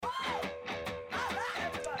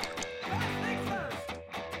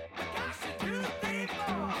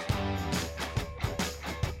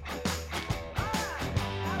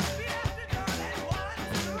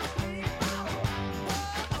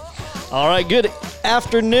All right, good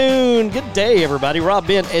afternoon. Good day, everybody. Rob,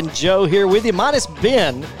 Ben, and Joe here with you. Minus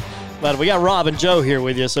Ben, but we got Rob and Joe here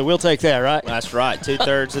with you, so we'll take that, right? That's right.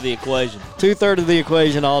 2/3 of the equation. 2/3 of the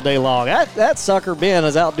equation all day long. That sucker Ben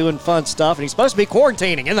is out doing fun stuff, and he's supposed to be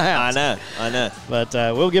quarantining in the house. I know. But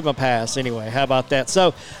we'll give him a pass anyway. How about that?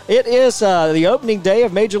 So it is the opening day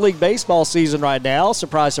of Major League Baseball season right now.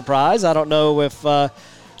 Surprise, surprise. I don't know if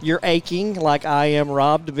you're aching like I am,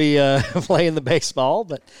 Rob, to be playing the baseball,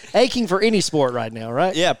 but aching for any sport right now,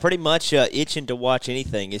 right? Yeah, pretty much itching to watch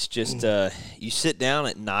anything. It's just you sit down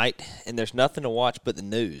at night and there's nothing to watch but the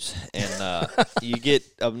news, and you get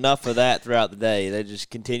enough of that throughout the day. They just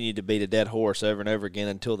continue to beat a dead horse over and over again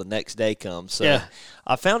until the next day comes. So yeah.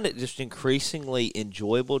 I found it just increasingly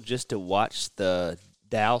enjoyable just to watch the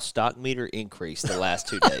Dow stock meter increase the last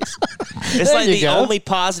 2 days. It's like the only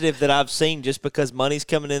positive that I've seen, just because money's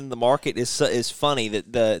coming into the market, is funny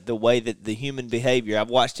that the way that the human behavior. I've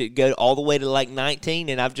watched it go all the way to like 19,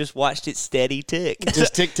 and I've just watched it steady tick.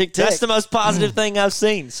 Just tick, tick, tick. That's the most positive thing I've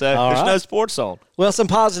seen. So there's no sports on. Well, some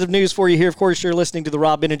positive news for you here. Of course, you're listening to the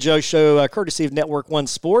Rob, Ben, and Joe Show, courtesy of Network One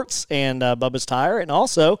Sports and Bubba's Tire. And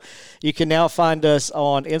also, you can now find us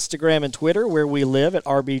on Instagram and Twitter, where we live at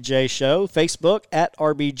RBJ Show, Facebook at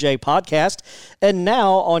RBJ Podcast, and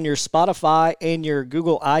now on your Spotify and your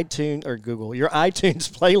your iTunes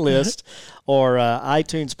playlist or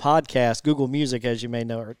iTunes podcast, Google Music, as you may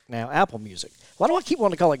know, or now Apple Music. Why do I keep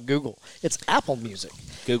wanting to call it Google? It's Apple Music.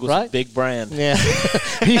 Google's right? a big brand. Yeah.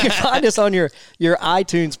 You can find us on your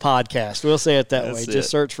iTunes podcast. We'll say it that way. That's Just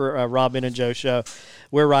it. search for Rob, Ben, and Joe Show.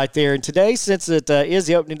 We're right there. And today, since it is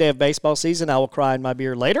the opening day of baseball season, I will cry in my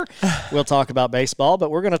beer later. We'll talk about baseball, but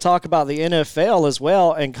we're going to talk about the NFL as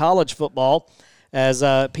well and college football, as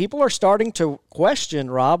people are starting to question,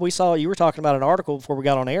 Rob. We saw you were talking about an article before we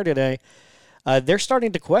got on air today. They're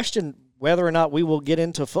starting to question whether or not we will get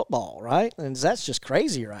into football, right? And that's just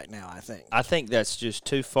crazy right now, I think. I think that's just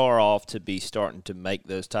too far off to be starting to make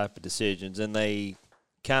those type of decisions. And they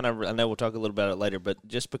kind of, I know we'll talk a little about it later, but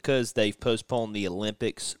just because they've postponed the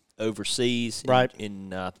Olympics overseas, right?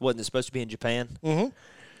 Wasn't it supposed to be in Japan? Mm-hmm.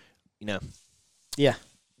 You know. Yeah.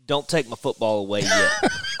 Don't take my football away yet.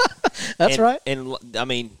 That's right. And, I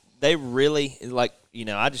mean, they really,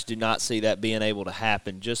 I just do not see that being able to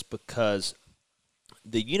happen, just because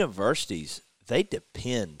the universities, they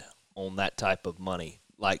depend on that type of money.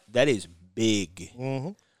 Like, that is big. Mm-hmm.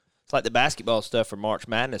 It's like the basketball stuff for March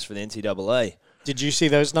Madness for the NCAA. Did you see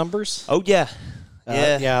those numbers? Oh, yeah.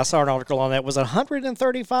 Yeah, I saw an article on that. Was it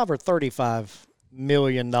 $135 or $35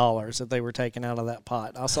 million that they were taking out of that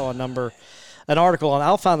pot? I saw an article, and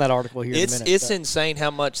I'll find that article here in a minute. It's insane how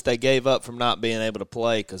much they gave up from not being able to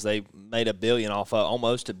play, because they made almost $1 billion it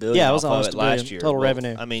was off almost of it $1 billion last year. Total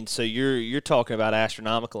revenue. I mean, so you're talking about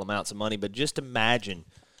astronomical amounts of money, but just imagine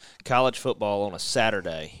college football on a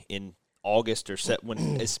Saturday in August or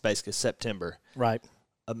when it's basically September. Right.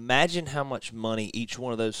 Imagine how much money each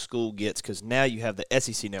one of those schools gets, because now you have the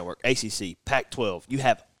SEC network, ACC, Pac-12. You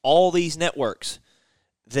have all these networks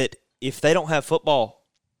that if they don't have football,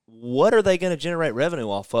 what are they going to generate revenue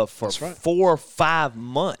off of for 4 or 5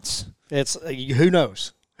 months? It's who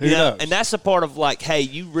knows? Who knows? And that's a part of, like, hey,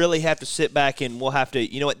 you really have to sit back, and we'll have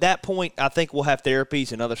to, at that point, I think we'll have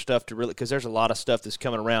therapies and other stuff to really, because there's a lot of stuff that's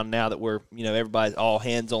coming around now that we're, everybody's all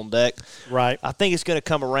hands on deck. Right. I think it's going to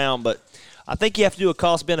come around, but I think you have to do a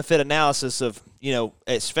cost-benefit analysis of,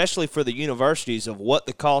 especially for the universities, of what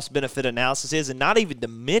the cost-benefit analysis is, and not even to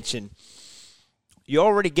mention, you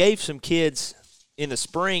already gave some kids in the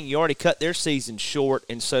spring, you already cut their season short,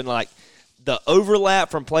 and so, like, the overlap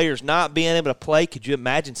from players not being able to play, could you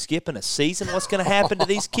imagine skipping a season? What's going to happen to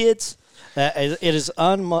these kids? It is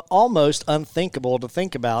almost unthinkable to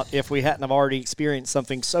think about. If we hadn't have already experienced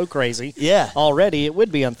something so crazy already, it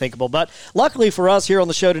would be unthinkable. But luckily for us here on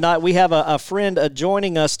the show tonight, we have a friend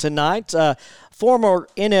joining us tonight, former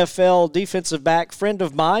NFL defensive back, friend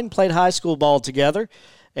of mine, played high school ball together.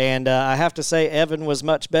 And I have to say, Evan was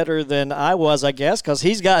much better than I was, I guess, because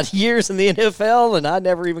he's got years in the NFL, and I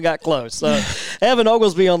never even got close. So, Evan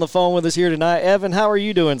Oglesby on the phone with us here tonight. Evan, how are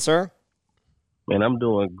you doing, sir? Man, I'm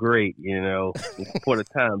doing great, for the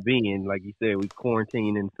time being. Like you said, we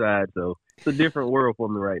quarantine inside, so it's a different world for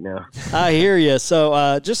me right now. I hear you.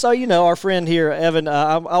 So just so you know, our friend here, Evan,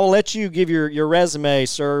 I will let you give your resume,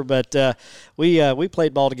 sir, but we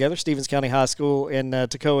played ball together, Stevens County High School in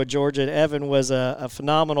Toccoa, Georgia. Evan was a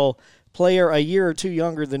phenomenal player, a year or two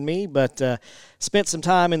younger than me, but spent some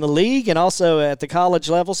time in the league and also at the college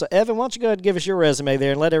level. So, Evan, why don't you go ahead and give us your resume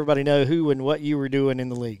there and let everybody know who and what you were doing in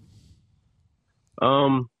the league.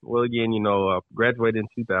 Well, again, I graduated in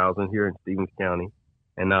 2000 here in Stevens County.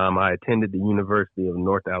 and I attended the University of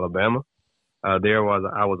North Alabama. I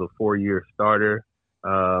was a 4-year starter.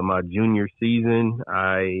 My junior season,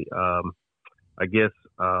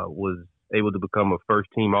 was able to become a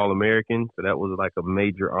first-team All-American. So that was like a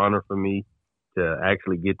major honor for me to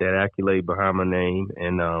actually get that accolade behind my name.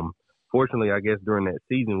 And fortunately, I guess during that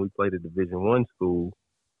season, we played a Division I school,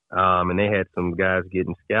 and they had some guys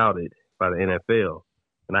getting scouted by the NFL.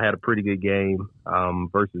 And I had a pretty good game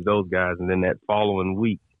versus those guys. And then that following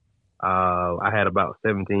week, I had about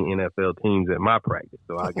 17 NFL teams at my practice.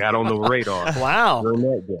 So I got on the radar wow. during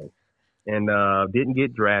that game. And didn't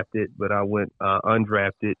get drafted, but I went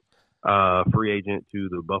undrafted free agent to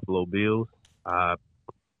the Buffalo Bills. I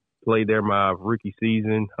played there my rookie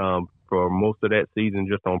season for most of that season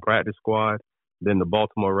just on practice squad. Then the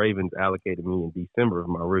Baltimore Ravens allocated me in December of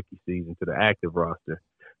my rookie season to the active roster.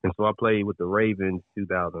 And so I played with the Ravens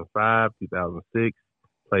 2005, 2006,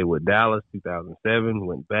 played with Dallas 2007,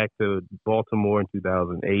 went back to Baltimore in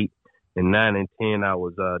 2008, and 9 and 10 I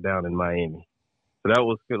was down in Miami. So that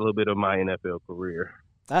was a little bit of my NFL career.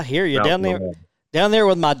 I hear you down there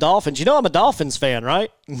with my Dolphins. You know I'm a Dolphins fan, right?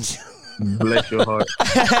 Bless your heart.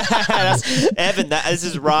 Evan, this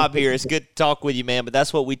is Rob here. It's good to talk with you, man, but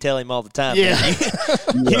that's what we tell him all the time. Yeah.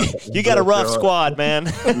 You got a rough squad, man.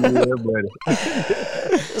 Yeah, buddy.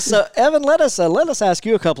 So, Evan, let us ask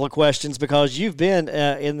you a couple of questions because you've been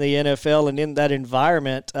in the NFL and in that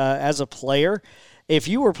environment as a player. If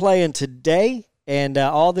you were playing today and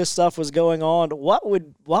all this stuff was going on, what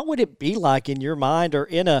would it be like in your mind or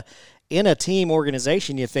in a team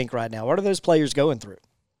organization, you think, right now? What are those players going through?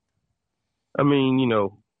 I mean,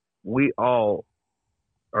 we all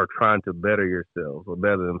are trying to better yourselves or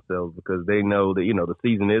better themselves because they know that, the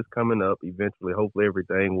season is coming up. Eventually, hopefully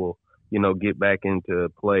everything will, get back into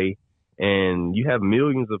play. And you have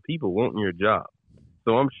millions of people wanting your job.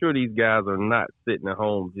 So I'm sure these guys are not sitting at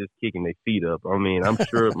home just kicking their feet up. I mean, I'm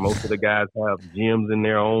sure most of the guys have gyms in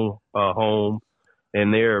their own home,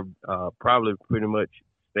 and they're probably pretty much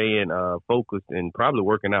staying focused and probably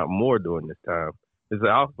working out more during this time. It's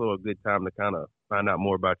also a good time to kind of find out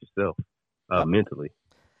more about yourself mentally.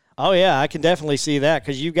 Oh yeah, I can definitely see that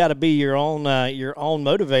because you've got to be your own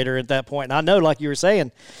motivator at that point. And I know, like you were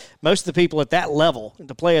saying, most of the people at that level,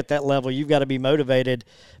 to play at that level, you've got to be motivated.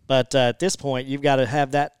 But at this point, you've got to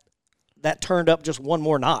have that turned up just one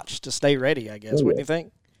more notch to stay ready, I guess. Yeah. What do you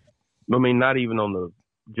think? I mean, not even on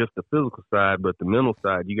just the physical side, but the mental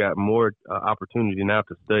side. You got more opportunity now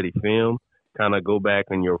to study film, kind of go back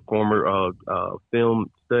in your former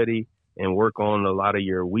film study and work on a lot of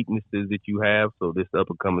your weaknesses that you have. So this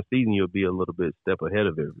upcoming season, you'll be a little bit step ahead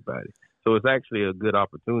of everybody. So it's actually a good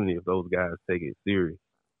opportunity if those guys take it serious.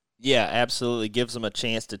 Yeah, absolutely. Gives them a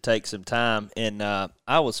chance to take some time. And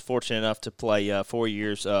I was fortunate enough to play 4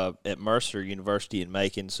 years at Mercer University in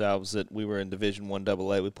Macon. So we were in Division I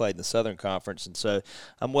AA. We played in the Southern Conference. And so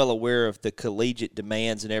I'm well aware of the collegiate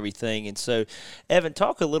demands and everything. And so, Evan,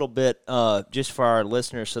 talk a little bit just for our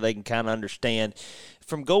listeners so they can kind of understand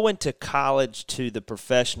from going to college to the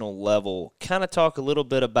professional level, kind of talk a little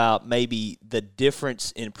bit about maybe the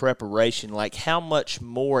difference in preparation, like how much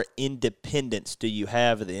more independence do you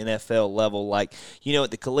have at the NFL level? Like,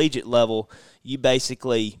 at the collegiate level, you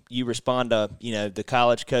respond to, the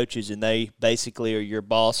college coaches and they basically are your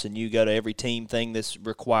boss and you go to every team thing that's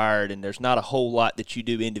required and there's not a whole lot that you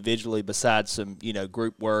do individually besides some,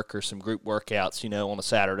 group work or some group workouts, on a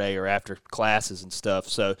Saturday or after classes and stuff.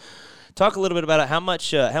 So, talk a little bit about it. How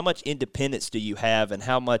much independence do you have, and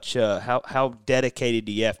how dedicated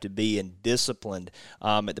do you have to be and disciplined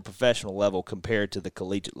at the professional level compared to the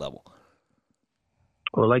collegiate level?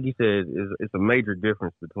 Well, like you said, it's a major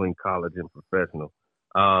difference between college and professional.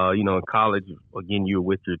 In college, again, you're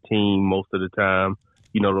with your team most of the time.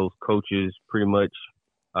 Those coaches pretty much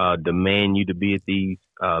demand you to be at these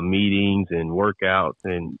meetings and workouts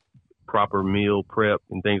and proper meal prep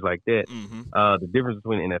and things like that. Mm-hmm. The difference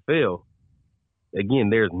between NFL, again,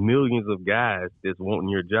 there's millions of guys that's wanting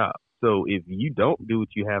your job. So if you don't do what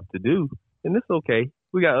you have to do, then it's okay.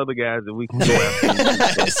 We got other guys that we can go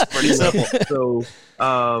after. It's pretty simple. So,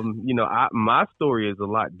 my story is a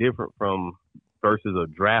lot different from versus a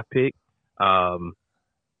draft pick.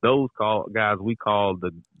 Those guys we call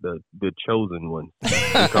the chosen ones.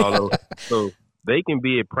 We call those. So they can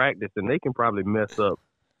be at practice and they can probably mess up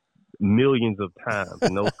millions of times,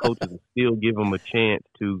 and those coaches will still give them a chance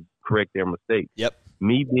to correct their mistakes. Yep.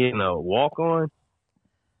 Me being a walk-on,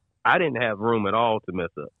 I didn't have room at all to mess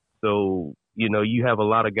up. So, you have a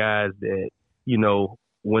lot of guys that,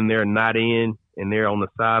 when they're not in and they're on the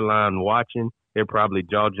sideline watching, they're probably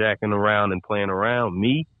jaw-jacking around and playing around.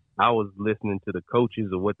 Me, I was listening to the coaches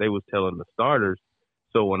of what they was telling the starters.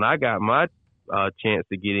 So when I got my chance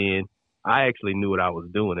to get in, I actually knew what I was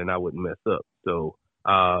doing and I wouldn't mess up. So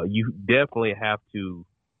you definitely have to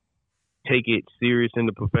take it serious in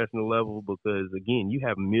the professional level because, again, you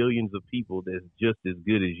have millions of people that's just as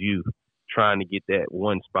good as you trying to get that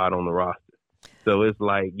one spot on the roster. So it's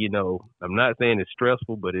like, I'm not saying it's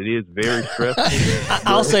stressful, but it is very stressful.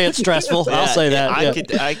 I'll say it's stressful. I'll say that.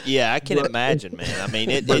 I can imagine, man. I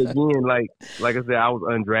mean, but again, like I said, I was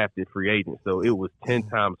undrafted free agent, so it was 10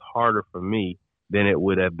 times harder for me than it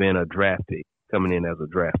would have been a draft pick coming in as a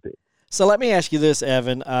draft pick. So let me ask you this,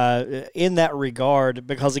 Evan, in that regard,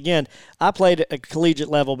 because, again, I played at a collegiate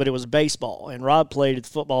level, but it was baseball, and Rob played at the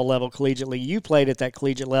football level collegiately. You played at that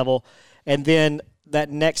collegiate level, and then that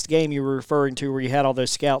next game you were referring to where you had all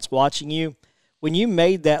those scouts watching you, when you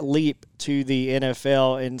made that leap to the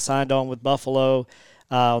NFL and signed on with Buffalo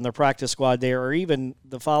on their practice squad there, or even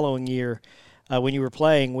the following year when you were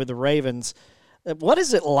playing with the Ravens, what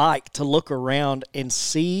is it like to look around and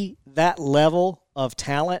see that level of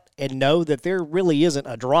talent and know that there really isn't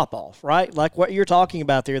a drop-off, right? Like what you're talking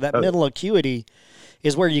about there, that mental acuity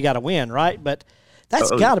is where you got to win, right? But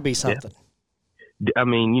that's got to be something. Yeah. I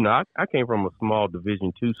mean, I came from a small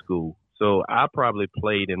Division II school, so I probably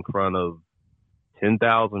played in front of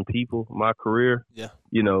 10,000 people my career,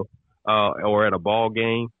 or at a ball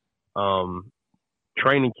game.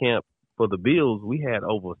 Training camp for the Bills, we had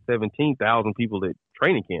over 17,000 people at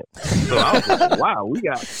training camp. So I was like, wow, we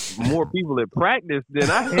got more people at practice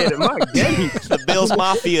than I had at my game. The Bills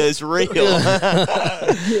Mafia is real.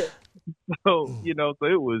 So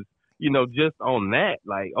it was, just on that,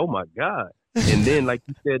 like, oh my God. And then, like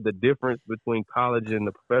you said, the difference between college and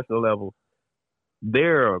the professional level,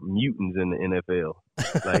 there are mutants in the NFL.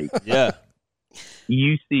 Like, yeah,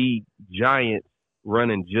 you see giants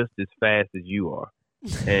running just as fast as you are.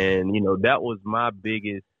 And, that was my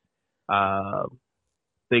biggest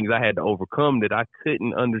things I had to overcome, that I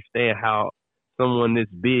couldn't understand how someone this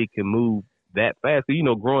big can move that fast.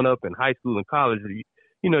 So, growing up in high school and college,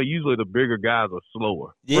 usually the bigger guys are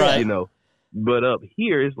slower. Yeah. But up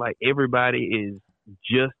here, it's like everybody is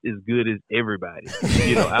just as good as everybody,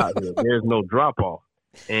 out here. There's no drop-off.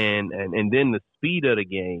 And then the speed of the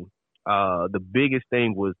game, the biggest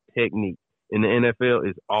thing was technique. In the NFL,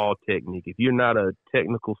 it's all technique. If you're not a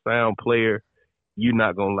technical sound player, you're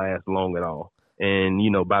not going to last long at all. And,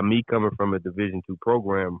 by me coming from a Division II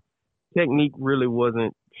program, technique really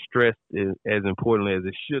wasn't stressed as importantly as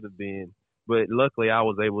it should have been. But luckily, I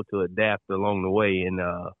was able to adapt along the way and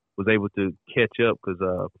was able to catch up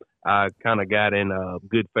because I kind of got in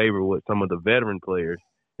good favor with some of the veteran players.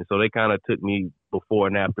 And so they kind of took me before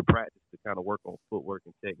and after practice to kind of work on footwork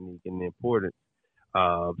and technique and the importance.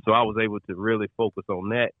 So I was able to really focus on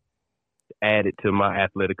that, add it to my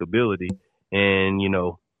athletic ability. And,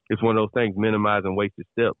 it's one of those things, minimizing wasted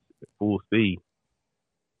steps at full speed.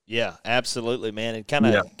 Yeah, absolutely, man. And kind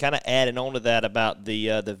of adding on to that about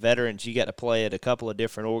the veterans, you got to play at a couple of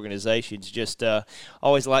different organizations. Just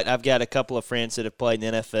I've got a couple of friends that have played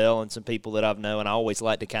in the NFL and some people that I've known, and I always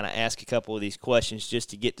like to kind of ask a couple of these questions just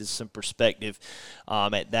to get to some perspective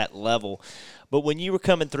at that level. But when you were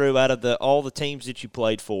coming through out of all the teams that you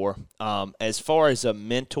played for, as far as a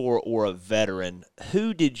mentor or a veteran,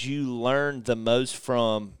 who did you learn the most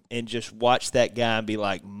from and just watch that guy and be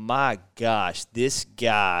like, my gosh, this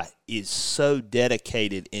guy is so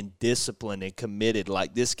dedicated and disciplined and committed.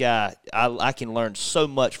 Like this guy, I can learn so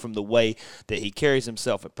much from the way that he carries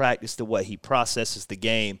himself at practice, the way he processes the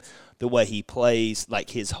game, the way he plays, like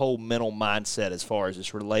his whole mental mindset as far as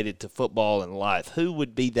it's related to football and life. Who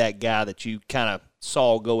would be that guy that you kind of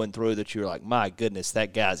saw going through that you were like, my goodness,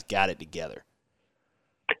 that guy's got it together?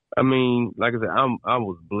 I mean, like I said, I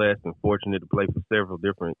was blessed and fortunate to play for several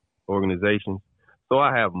different organizations. So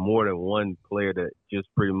I have more than one player that just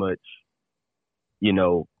pretty much,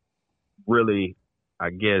 really, I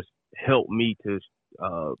guess, helped me to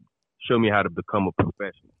show me how to become a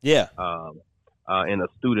professional. Yeah. And a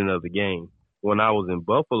student of the game. When I was in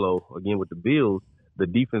Buffalo, again with the Bills, the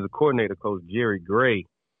defensive coordinator, Coach Jerry Gray,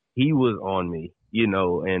 he was on me,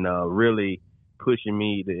 and really pushing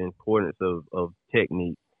me the importance of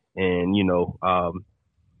technique. And,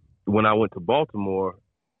 when I went to Baltimore,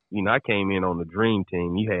 I came in on the dream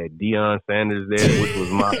team. You had Deion Sanders there, which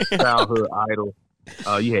was my childhood idol.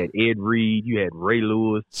 You had Ed Reed. You had Ray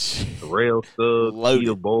Lewis, Terrell Suggs,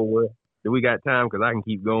 Peter Bower. Do we got time? Because I can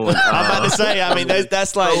keep going. I'm about to say, I mean,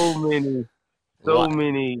 that's like so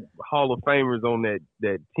many Hall of Famers on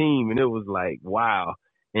that team, and it was like, wow.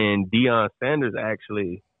 And Deion Sanders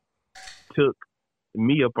actually took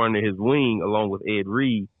me up under his wing along with Ed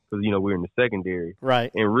Reed because, we were in the secondary.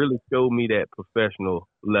 Right. And really showed me that professional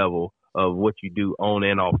level of what you do on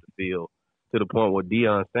and off the field, to the point where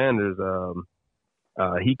Deion Sanders,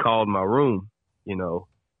 he called my room,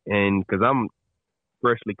 and because I'm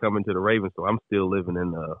freshly coming to the Ravens, so I'm still living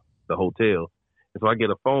in the hotel. And so I get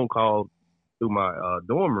a phone call through my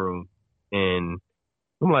dorm room, and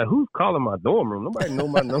I'm like, who's calling my dorm room? Nobody know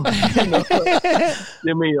my number.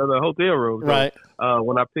 The hotel room. So, right.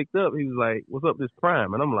 When I picked up, he was like, what's up, this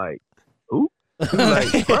Prime? And I'm like, who? He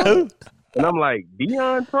was like, Prime? And I'm like,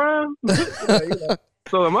 Deion Prime?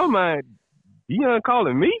 So in my mind, Deion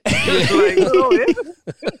calling me?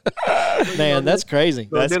 Man, that's crazy.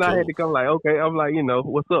 So that's then cool. I had to come like, okay, I'm like,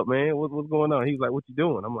 what's up, man? What's going on? He was like, what you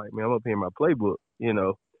doing? I'm like, man, I'm up here in my playbook, He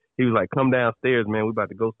was like, come downstairs, man. We about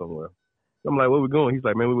to go somewhere. I'm like, where we going? He's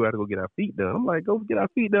like, man, we got to go get our feet done. I'm like, go get our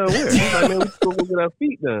feet done where? He's like, man, we go get our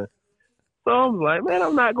feet done. So I was like, man,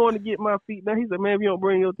 I'm not going to get my feet done. He said, man, if you don't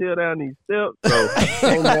bring your tail down these steps. So I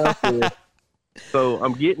came downstairs. So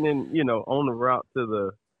I'm getting in, on the route to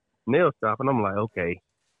the nail shop, and I'm like, okay,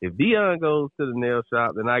 if Deion goes to the nail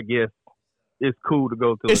shop, then I guess it's cool to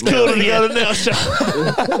go to the nail shop.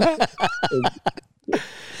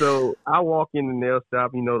 So I walk in the nail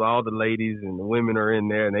shop, all the ladies and the women are in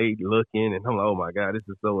there, and they looking, and I'm like, oh my God, this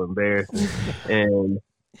is so embarrassing. And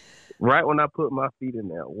right when I put my feet in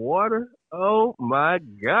that water, oh my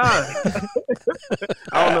God.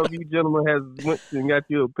 I don't know if you gentlemen has went and got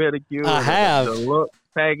you a pedicure. I have. The look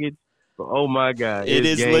package. Oh my God. It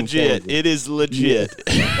is legit. It is legit.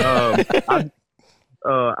 Yeah.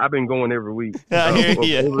 I've been going every week.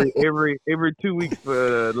 Every 2 weeks for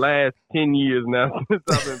the last 10 years now since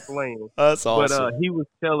I've been playing. That's awesome. But he was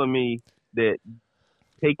telling me that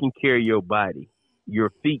taking care of your body,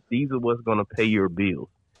 your feet, these are what's going to pay your bills.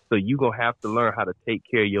 So you're going to have to learn how to take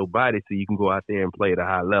care of your body so you can go out there and play at a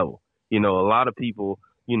high level. A lot of people,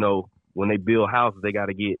 when they build houses, they got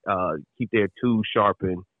to keep their tools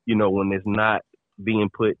sharpened, when it's not being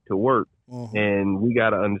put to work. Mm-hmm. And we got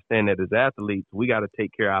to understand that as athletes, we got to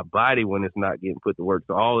take care of our body when it's not getting put to work.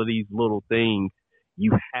 So all of these little things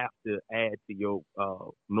you have to add to your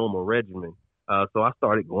normal regimen. So I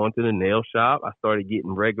started going to the nail shop. I started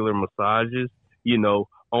getting regular massages,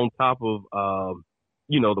 on top of,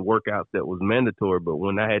 the workouts that was mandatory. But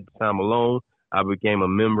when I had time alone, I became a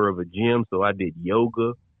member of a gym. So I did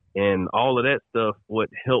yoga and all of that stuff, what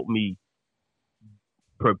helped me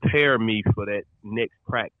prepare me for that next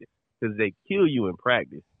practice. Because they kill you in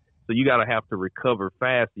practice. So you got to have to recover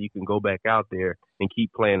fast so you can go back out there and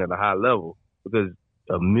keep playing at a high level, because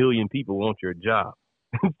a million people want your job.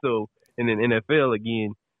 So in the NFL,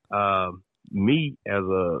 again, me as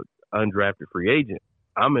a undrafted free agent,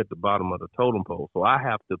 I'm at the bottom of the totem pole. So I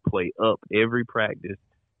have to play up every practice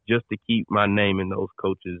just to keep my name in those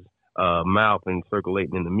coaches' mouth and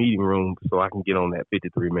circulating in the meeting room so I can get on that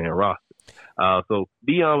 53-man roster. So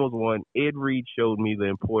Deion was one. Ed Reed showed me the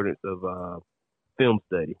importance of film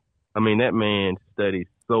study. I mean, that man studies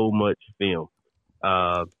so much film.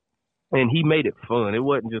 And he made it fun. It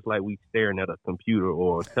wasn't just like we staring at a computer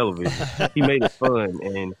or television. He made it fun.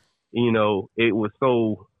 And, it was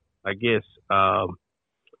so, I guess,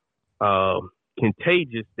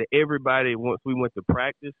 contagious that everybody, once we went to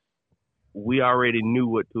practice, we already knew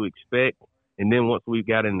what to expect. And then once we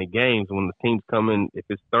got in the games, when the teams come in, if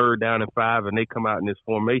it's 3rd down and 5 and they come out in this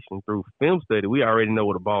formation through film study, we already know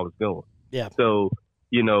where the ball is going. Yeah. So,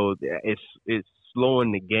 it's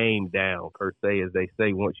slowing the game down, per se, as they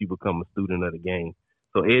say, once you become a student of the game.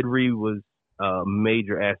 So Ed Reed was a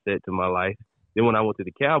major asset to my life. Then when I went to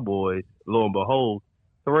the Cowboys, lo and behold,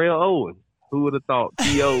 Terrell Owens. Who would have thought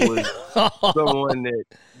T.O. was someone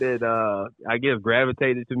that I guess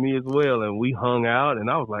gravitated to me as well, and we hung out, and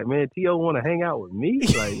I was like, man, T.O. want to hang out with me?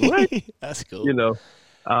 Like, what? That's cool.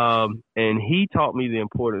 And he taught me the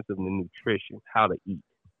importance of the nutrition, how to eat,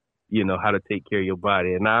 how to take care of your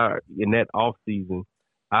body. And in that off season,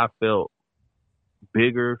 I felt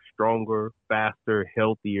bigger, stronger, faster,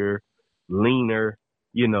 healthier, leaner.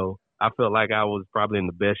 I felt like I was probably in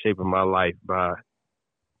the best shape of my life by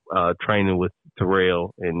training with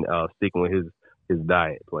Terrell and sticking with his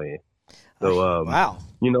diet plan. So, wow.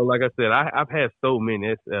 Like I said, I've had so many.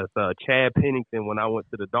 It's Chad Pennington when I went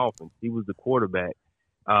to the Dolphins. He was the quarterback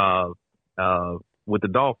with the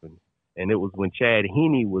Dolphins. And it was when Chad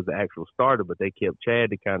Henne was the actual starter, but they kept Chad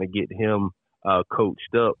to kind of get him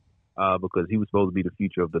coached up because he was supposed to be the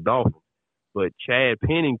future of the Dolphins. But Chad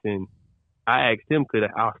Pennington, I asked him, could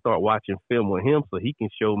I start watching film with him so he can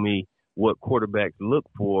show me what quarterbacks look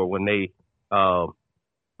for when they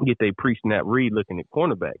get their pre-snap read looking at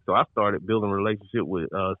cornerback. So I started building a relationship with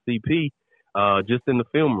CP just in the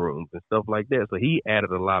film rooms and stuff like that. So he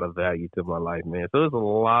added a lot of value to my life, man. So there's a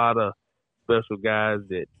lot of special guys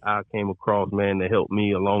that I came across, man, that helped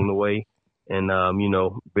me along the way. And,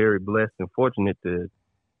 very blessed and fortunate to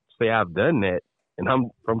say I've done that. And I'm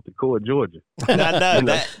from Toccoa, Georgia. I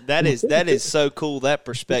know that is so cool, that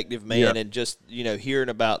perspective, man, and just, hearing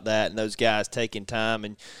about that and those guys taking time.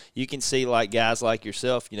 And you can see, like, guys like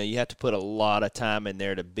yourself, you have to put a lot of time in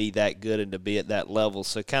there to be that good and to be at that level.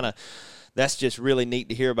 So kind of that's just really neat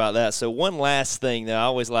to hear about that. So one last thing that I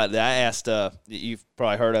always like that I asked, you've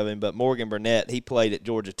probably heard of him, but Morgan Burnett, he played at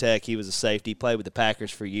Georgia Tech. He was a safety. He played with the Packers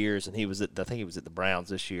for years, and I think he was at the Browns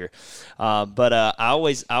this year. But I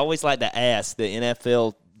always like to ask the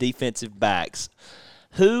NFL defensive backs,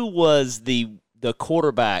 who was the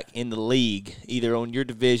quarterback in the league, either on your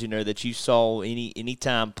division or that you saw any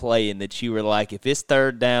time playing, that you were like, if it's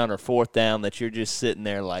third down or fourth down, that you're just sitting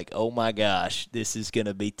there like, oh my gosh, this is going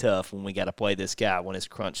to be tough when we got to play this guy when it's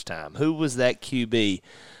crunch time? Who was that QB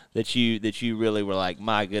that you really were like,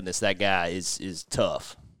 my goodness, that guy is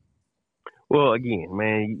tough? Well, again,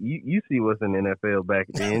 man, you see what's in the NFL back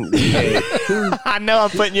then. I know I'm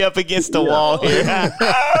putting you up against the wall here.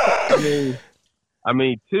 I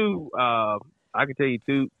mean, I can tell you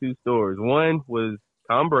two stories. One was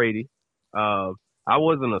Tom Brady. I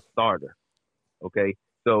wasn't a starter, okay?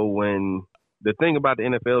 So when the thing about the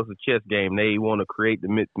NFL is a chess game, they want to create the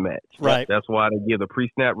mismatch. Right. That's why they give the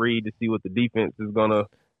pre-snap read to see what the defense is going to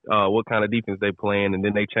what kind of defense they playing, and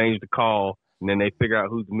then they change the call, and then they figure out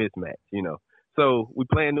who's the mismatch, So we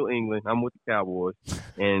play in New England. I'm with the Cowboys,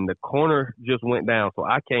 and the corner just went down. So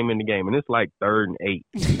I came in the game, and it's like 3rd and 8.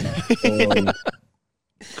 And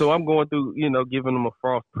so I'm going through, giving them a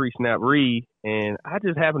frost pre-snap read, and I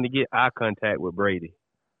just happened to get eye contact with Brady.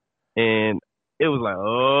 And it was like,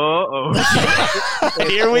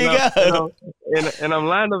 here we go. And I'm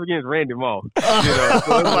lined up against Randy Moss.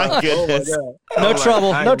 Oh, my goodness. Oh my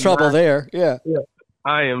God. No trouble there. Yeah.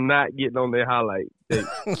 I am not getting on their highlight tape,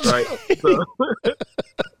 right?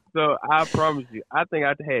 So I promise you, I think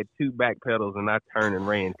I had 2 back pedals, and I turned and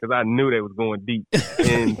ran because I knew they was going deep.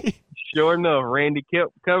 And sure enough, Randy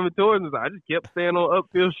kept coming towards us. I just kept staying on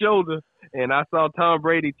upfield shoulder, and I saw Tom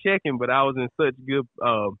Brady checking, but I was in such good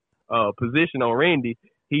position on Randy.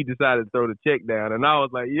 He decided to throw the check down, and I was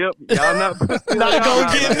like, "Yep, y'all not gonna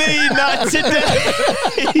get me, not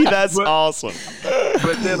today." That's awesome.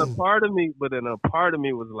 But then a part of me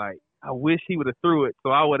was like, I wish he would have threw it,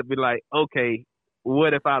 so I would have been like, okay,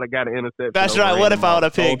 what if I'd have got an interception? That's right. What if I would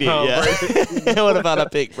have picked him? Yeah. What if I'd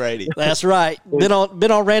have picked Brady? That's right. Been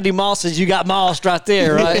on Randy Moss's. You got Moss right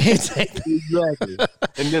there, right? Exactly.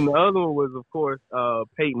 And then the other one was, of course,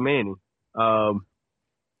 Peyton Manning.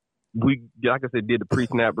 We, like I said, did the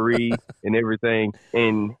pre-snap read and everything,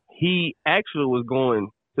 and he actually was going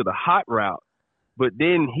to the hot route, but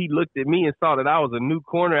then he looked at me and saw that I was a new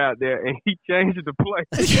corner out there, and he changed the play.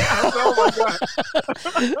 I was, oh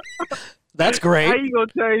my God. That's great. How you gonna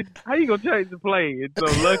change the play? And so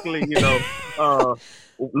luckily,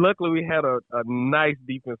 luckily we had a nice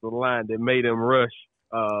defensive line that made him rush.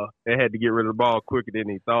 They had to get rid of the ball quicker than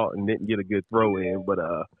he thought and didn't get a good throw in.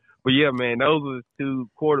 But yeah, man, those are the 2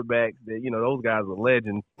 quarterbacks that, those guys are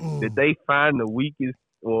legends. That they find the weakest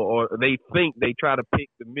or they think they try to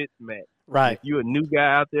pick the mismatch. Right. If you're a new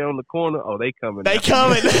guy out there on the corner, they coming. They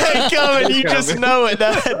coming. You just know it.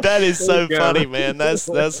 That is so funny, man. That's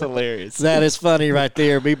hilarious. That is funny right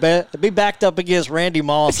there. Be backed up against Randy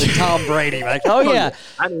Moss and Tom Brady. Like, oh yeah.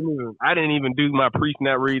 I didn't even do my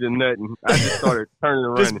pre-snap read or nothing. I just started turning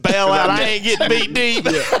and running. Just bail out. I ain't getting beat deep.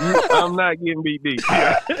 I'm not getting beat deep.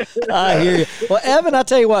 I hear you. Well, Evan, I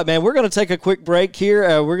tell you what, man, we're going to take a quick break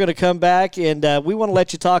here. We're going to come back, and we want to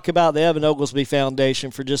let you talk about the Evan Oglesby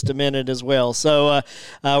Foundation for just a minute as well. So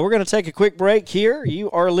we're going to take a quick break here.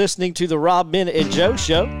 You are listening to the Rob, Ben, and Joe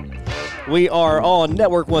Show. We are on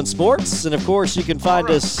Network One Sports, and of course you can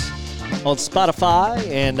find us on Spotify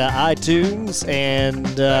and iTunes and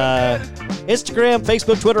Instagram,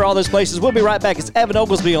 Facebook, Twitter, all those places. We'll be right back. It's Evan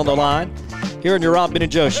Oglesby on the line here on your Rob, Ben,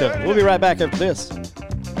 and Joe Show. We'll be right back after this.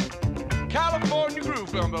 California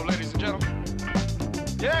groove gumbo, ladies and gentlemen.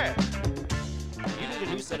 Yeah.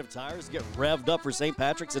 New set of tires get revved up for St.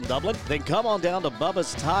 Patrick's in Dublin? Then come on down to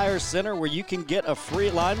Bubba's Tire Center, where you can get a free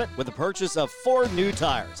alignment with the purchase of 4 new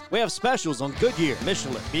tires. We have specials on Goodyear,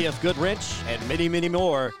 Michelin, BF Goodwrench, and many, many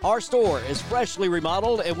more. Our store is freshly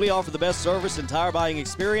remodeled, and we offer the best service and tire buying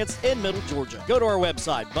experience in Middle Georgia. Go to our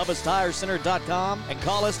website, Bubba'sTireCenter.com, and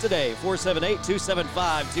call us today,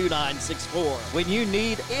 478-275-2964. When you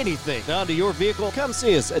need anything done to your vehicle, come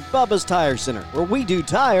see us at Bubba's Tire Center, where we do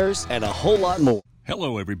tires and a whole lot more.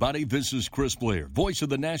 Hello, everybody. This is Chris Blair, voice of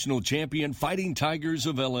the national champion Fighting Tigers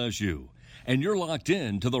of LSU. And you're locked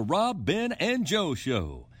in to the Rob, Ben, and Joe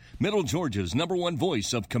Show. Middle Georgia's #1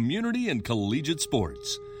 voice of community and collegiate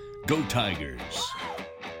sports. Go Tigers.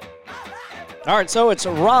 All right, so it's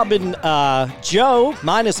Robin, Joe,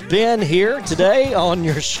 minus Ben here today on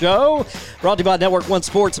your show. Brought to you by Network One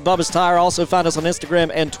Sports and Bubba's Tire. Also find us on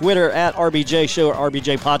Instagram and Twitter at RBJShow or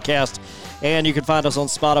RBJ Podcast. And you can find us on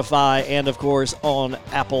Spotify and, of course, on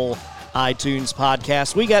Apple iTunes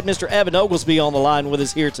Podcast. We got Mr. Evan Oglesby on the line with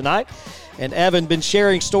us here tonight. And Evan been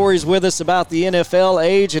sharing stories with us about the NFL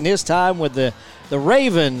age and his time with the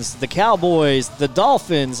Ravens, the Cowboys, the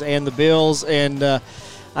Dolphins, and the Bills. And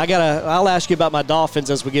I'll ask you about my Dolphins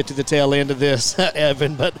as we get to the tail end of this,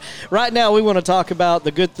 Evan. But right now we want to talk about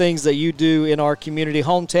the good things that you do in our community,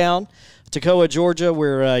 hometown, Toccoa, Georgia,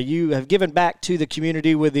 where you have given back to the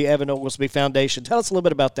community with the Evan Oglesby Foundation. Tell us a little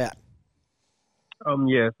bit about that.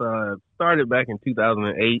 Yes, started back in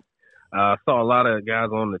 2008. I saw a lot of guys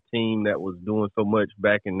on the team that was doing so much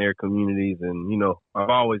back in their communities. And, I've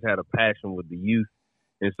always had a passion with the youth.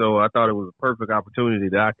 And so I thought it was a perfect opportunity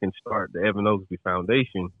that I can start the Evan Oglesby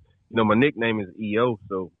Foundation. My nickname is EO,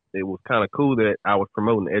 so it was kind of cool that I was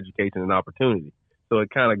promoting education and opportunity. So it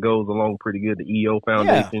kind of goes along pretty good, the EO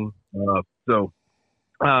Foundation.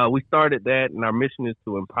 Yeah. We started that, and our mission is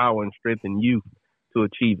to empower and strengthen youth to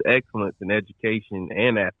achieve excellence in education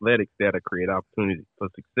and athletics that create opportunities for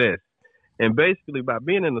success. And basically, by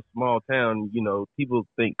being in a small town, people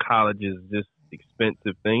think college is just an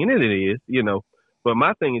expensive thing, and it is, But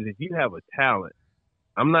my thing is, if you have a talent,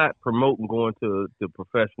 I'm not promoting going to the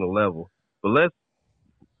professional level, but let's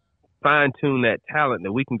fine-tune that talent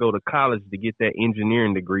that we can go to college to get that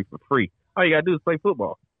engineering degree for free. All you got to do is play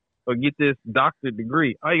football or get this doctorate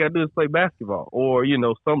degree. All you got to do is play basketball or,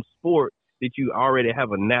 some sport that you already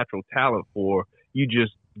have a natural talent for. You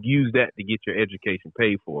just use that to get your education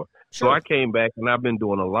paid for. Sure. So I came back and I've been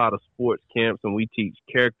doing a lot of sports camps, and we teach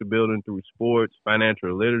character building through sports,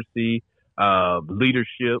 financial literacy,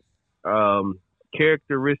 leadership,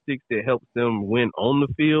 characteristics that helps them win on the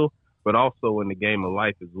field, but also in the game of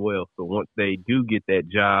life as well. So once they do get that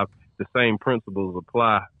job, the same principles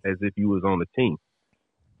apply as if you was on the team.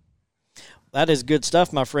 That is good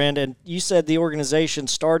stuff, my friend. And you said the organization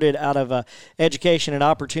started out of education and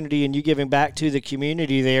opportunity and you giving back to the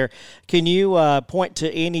community there. Can you point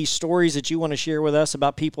to any stories that you want to share with us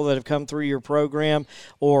about people that have come through your program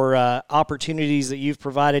or opportunities that you've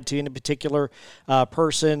provided to any particular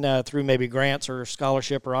person through maybe grants or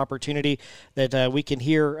scholarship or opportunity that we can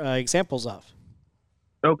hear examples of?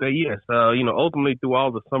 Okay, yes. Ultimately through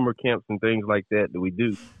all the summer camps and things like that we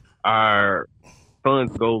do, our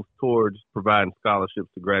funds goes towards providing scholarships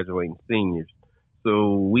to graduating seniors.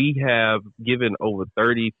 So we have given over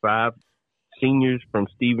 35 seniors from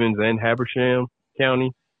Stevens and Habersham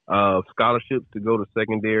County scholarships to go to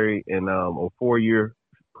secondary and or 4-year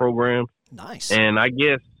programs. Nice. And I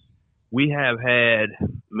guess we have had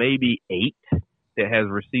maybe 8 that has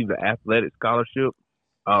received an athletic scholarship,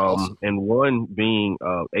 and one being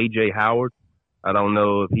A.J. Howard. I don't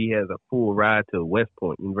know if he has a full ride to West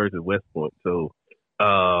Point, University of West Point. So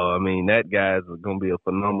that guy is going to be a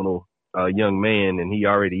phenomenal young man, and he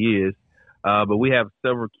already is. But we have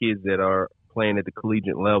several kids that are playing at the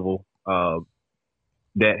collegiate level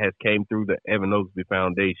that has came through the Evan Oglesby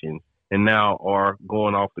Foundation and now are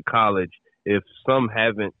going off to college. If some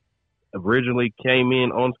haven't originally came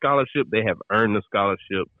in on scholarship, they have earned the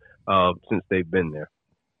scholarship since they've been there.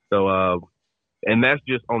 So, and that's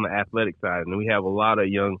just on the athletic side. And we have a lot of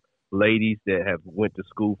young ladies that have went to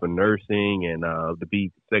school for nursing and to be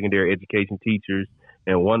secondary education teachers,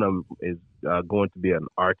 and one of them is going to be an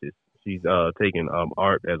artist. She's taking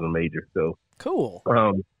art as a major. So cool.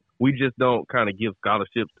 We just don't kind of give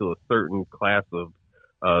scholarships to a certain class of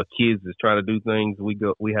kids that's trying to do things.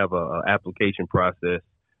 We have a application process,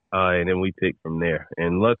 and then we pick from there.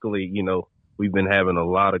 And luckily, we've been having a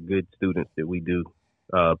lot of good students that we do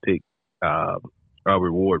pick our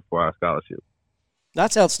reward for our scholarship.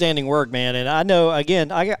 That's outstanding work, man. And I know,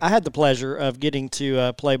 again, I had the pleasure of getting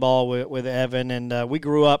to play ball with Evan, and we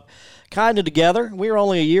grew up kind of together. We were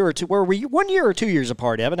only a year or two. Were you 1 year or 2 years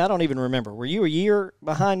apart, Evan? I don't even remember. Were you a year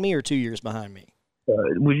behind me or 2 years behind me?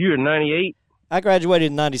 Was you in 98? I graduated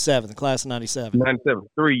in 97, the class of 97. 97,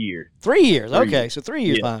 3 years. 3 years, okay. So 3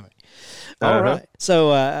 years behind me. All right.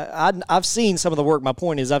 So I've seen some of the work. My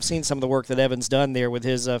point is I've seen some of the work that Evan's done there with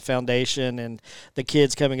his foundation and the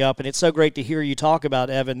kids coming up. And it's so great to hear you talk about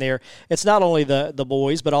Evan there. It's not only the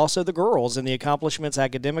boys, but also the girls and the accomplishments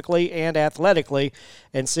academically and athletically,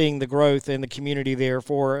 and seeing the growth in the community there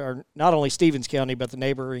for not only Stevens County, but the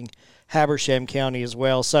neighboring Habersham County as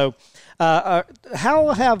well. So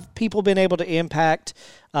how have people been able to impact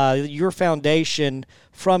your foundation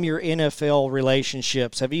from your NFL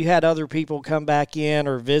relationships? Have you had other people come back in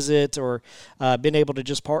or visit or been able to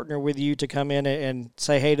just partner with you to come in and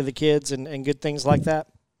say hey to the kids and good things like that?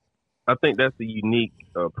 I think that's a unique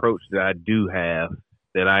approach that I do have,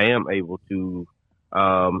 that I am able to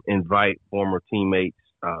invite former teammates,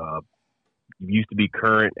 used to be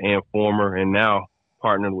current and former, and now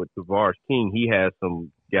partnered with Tavares King. He has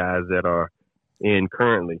some guys that are in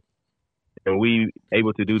currently. And we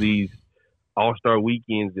able to do these all-star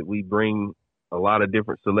weekends that we bring a lot of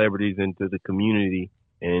different celebrities into the community.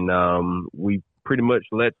 And we pretty much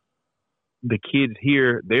let the kids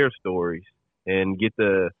hear their stories and get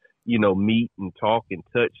to, meet and talk and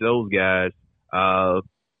touch those guys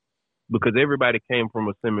because everybody came from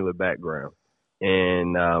a similar background.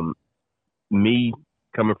 And me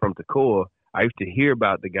coming from Toccoa, I used to hear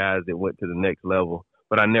about the guys that went to the next level,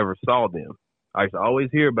 but I never saw them. I used to always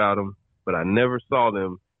hear about them, but I never saw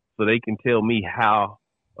them, so they can tell me how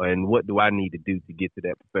and what do I need to do to get to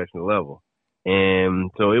that professional level.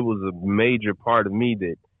 And so it was a major part of me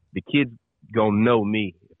that the kids gonna know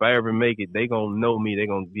me. If I ever make it, they gonna know me. They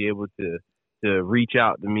gonna be able to reach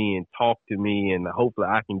out to me and talk to me, and hopefully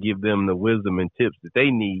I can give them the wisdom and tips that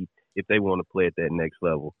they need if they want to play at that next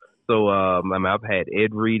level. So I've had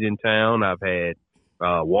Ed Reed in town. I've had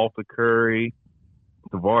Walter Curry,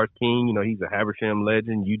 Tavares King. He's a Habersham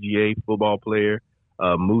legend, UGA football player.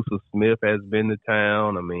 Musa Smith has been to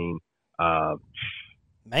town. I mean,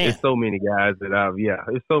 there's so many guys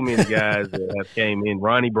there's so many guys that have came in.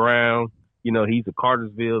 Ronnie Brown, he's a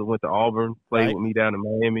Cartersville, went to Auburn, played with me down in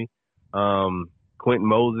Miami. Quentin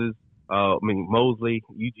Mosley,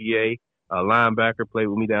 UGA. Linebacker, played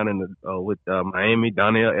with me down in with Miami.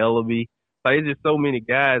 Donnell Ellaby. Like, it's just so many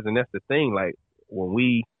guys, and that's the thing. Like, when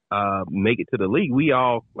we make it to the league, we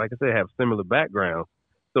all, like I said, have similar backgrounds,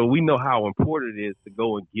 so we know how important it is to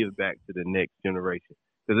go and give back to the next generation.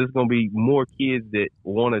 Because there's going to be more kids that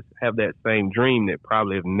want to have that same dream that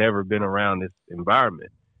probably have never been around this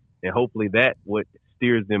environment, and hopefully that what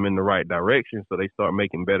steers them in the right direction, so they start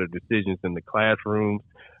making better decisions in the classrooms,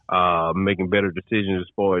 making better decisions as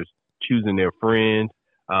far as choosing their friends,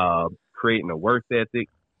 creating a work ethic,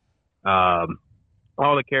 all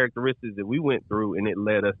the characteristics that we went through, and it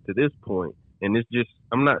led us to this point. And it's just,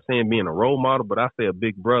 I'm not saying being a role model, but I say a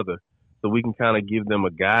big brother, so we can kind of give them a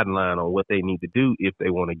guideline on what they need to do if they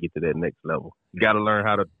want to get to that next level. You got to learn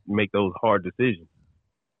how to make those hard decisions.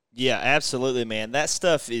 Yeah, absolutely, man. That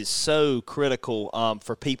stuff is so critical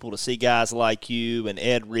for people to see guys like you and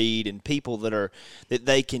Ed Reed and people that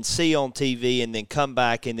they can see on TV and then come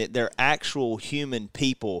back and that they're actual human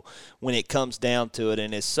people when it comes down to it.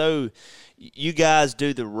 And it's so you guys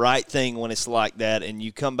do the right thing when it's like that, and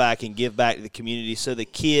you come back and give back to the community so the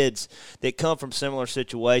kids that come from similar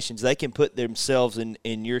situations, they can put themselves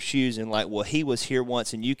in your shoes and like, well, he was here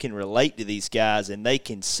once, and you can relate to these guys, and they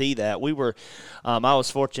can see that. I was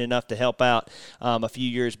fortunate enough to help out a few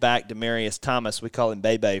years back, Demarius Thomas. We call him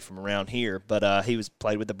Bebe from around here, but he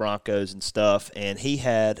played with the Broncos and stuff, and he's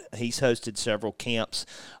hosted several camps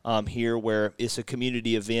here where it's a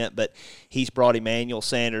community event, but he's brought Emmanuel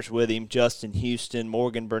Sanders with him, Justin Houston,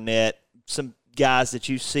 Morgan Burnett, some guys that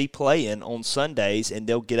you see playing on Sundays, and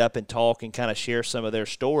they'll get up and talk and kind of share some of their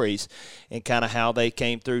stories and kind of how they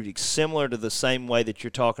came through, similar to the same way that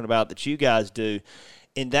you're talking about that you guys do.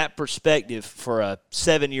 In that perspective, for a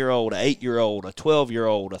 7-year-old, an 8-year-old, a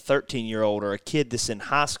 12-year-old, a 13-year-old, or a kid that's in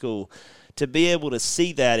high school, to be able to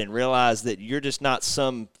see that and realize that you're just not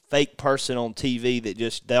some fake person on TV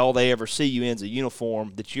that all they ever see you in is a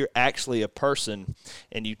uniform, that you're actually a person,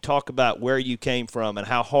 and you talk about where you came from and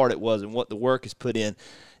how hard it was and what the work is put in.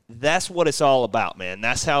 That's what it's all about, man.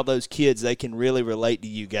 That's how those kids, they can really relate to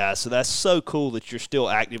you guys. So that's so cool that you're still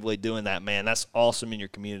actively doing that, man. That's awesome in your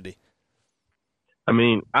community. I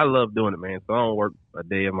mean, I love doing it, man, so I don't work a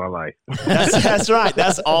day of my life. That's right.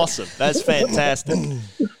 That's awesome. That's fantastic.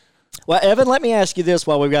 Well, Evan, let me ask you this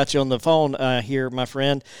while we've got you on the phone here, my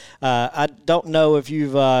friend. I don't know if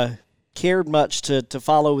you've cared much to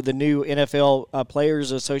follow the new NFL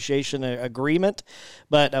Players Association agreement,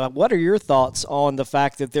 but what are your thoughts on the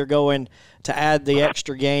fact that they're going to add the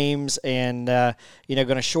extra games and going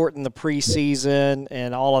to shorten the preseason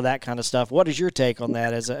and all of that kind of stuff? What is your take on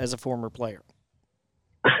that as a former player?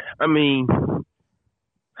 I mean,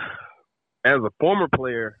 as a former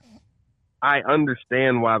player, I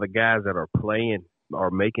understand why the guys that are playing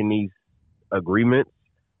are making these agreements,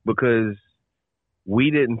 because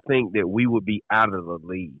we didn't think that we would be out of the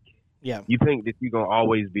league. Yeah. You think that you're going to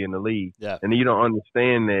always be in the league. Yeah. And you don't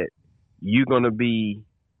understand that you're going to be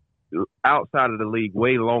outside of the league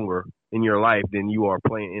way longer in your life than you are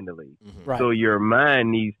playing in the league. Mm-hmm. Right. So your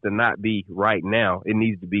mind needs to not be right now. It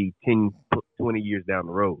needs to be 10, 20 years down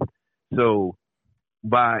the road. So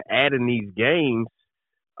by adding these games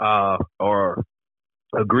or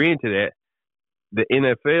agreeing to that, the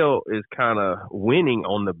NFL is kind of winning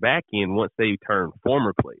on the back end once they turn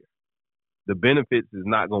former players. The benefits is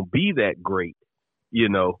not going to be that great,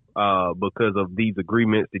 because of these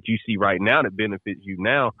agreements that you see right now that benefits you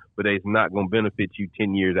now, but it's not going to benefit you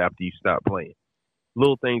 10 years after you stop playing.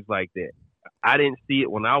 Little things like that. I didn't see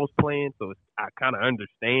it when I was playing, so I kind of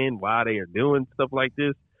understand why they are doing stuff like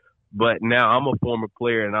this. But now I'm a former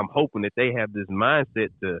player, and I'm hoping that they have this mindset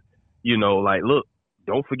to, look,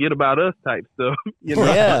 don't forget about us type stuff.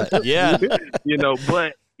 Yeah.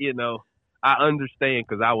 But, I understand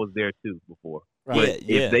because I was there too before. Right. But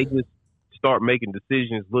if they just start making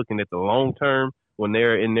decisions looking at the long term when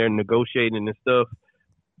they're in there negotiating and stuff,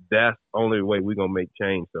 that's the only way we're going to make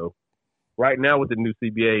change. So right now with the new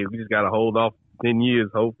CBA, we just got to hold off 10 years,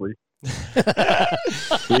 hopefully.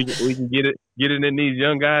 we can get it in these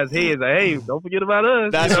young guys' heads. Like, hey, don't forget about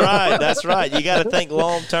us. That's right. That's right. You got to think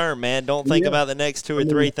long term, man. Don't think about the next 2 or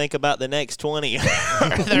 3. Think about the next 20 or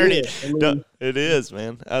 30. It is,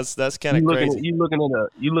 man. That's kind of crazy. You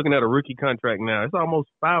looking at a rookie contract now. It's almost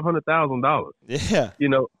 $500,000. Yeah.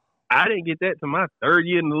 I didn't get that to my third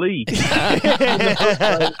year in the league. This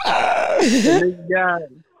guy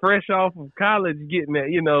fresh off of college getting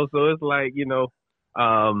that. So it's like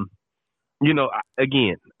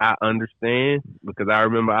again, I understand because I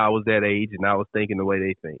remember I was that age and I was thinking the way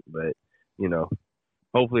they think. But,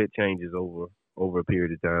 hopefully it changes over a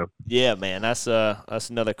period of time. Yeah, man, that's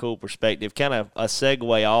another cool perspective. Kind of a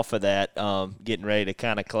segue off of that, getting ready to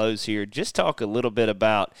kind of close here. Just talk a little bit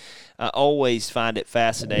about, I always find it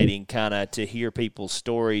fascinating kind of to hear people's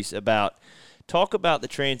stories talk about the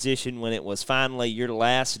transition when it was finally your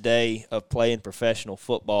last day of playing professional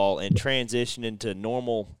football and transitioning to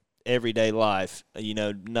normal everyday life,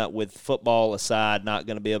 not with football aside, not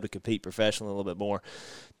going to be able to compete professionally a little bit more.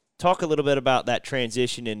 Talk a little bit about that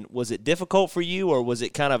transition, and was it difficult for you, or was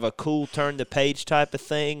it kind of a cool turn the page type of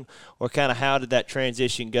thing, or kind of how did that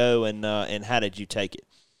transition go, and how did you take it?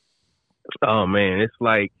 Oh man, it's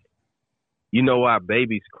like, why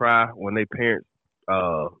babies cry when their parents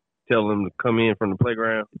tell them to come in from the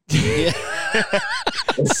playground? Yeah.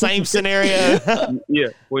 Same scenario. Yeah,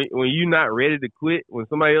 when you're not ready to quit, when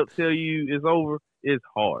somebody else tell you it's over, it's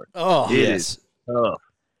hard. Oh, it is tough.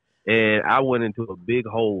 And I went into a big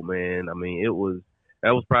hole, man. I mean, that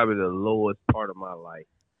was probably the lowest part of my life.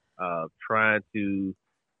 Trying to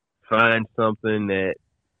find something that,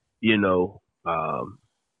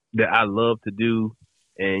 that I love to do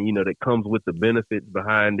and, that comes with the benefits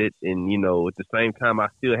behind it. And, at the same time, I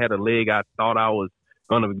still had a leg. I thought I was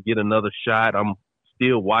going to get another shot. I'm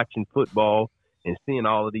still watching football and seeing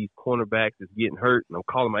all of these cornerbacks that's getting hurt. And I'm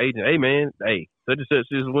calling my agent, hey, man, such and such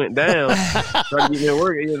just went down. Trying to get me to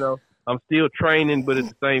work, I'm still training, but at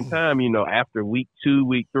the same time, after week 2,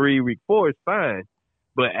 week 3, week 4, it's fine.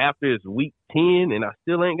 But after it's week 10 and I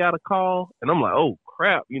still ain't got a call, and I'm like, oh,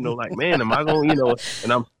 crap, like, man, am I going,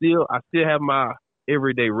 and I still have my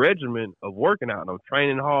everyday regimen of working out, and I'm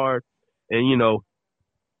training hard, and,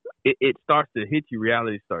 it starts to hit you,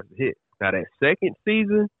 reality starts to hit. Now, that second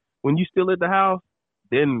season, when you still at the house,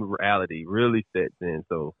 then reality really sets in.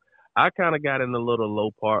 So I kind of got in a little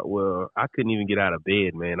low part where I couldn't even get out of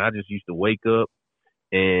bed, man. I just used to wake up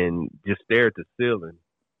and just stare at the ceiling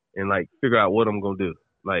and, like, figure out what I'm going to do.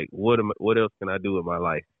 Like, what else can I do with my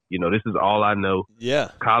life? This is all I know.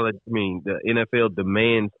 Yeah. College, the NFL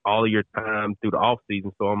demands all of your time through the off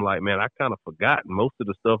season. So I'm like, man, I kind of forgot most of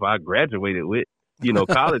the stuff I graduated with,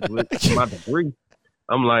 college with my degree.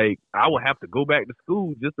 I'm like, I would have to go back to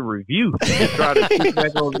school just to review and try to get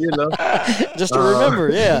back on, just to remember,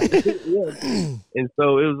 yeah. Yeah. And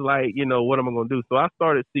so it was like, what am I going to do? So I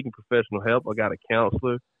started seeking professional help. I got a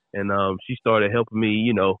counselor, and she started helping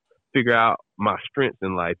me, figure out my strengths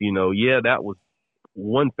in life. That was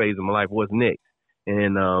one phase of my life. What's next?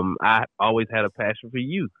 And I always had a passion for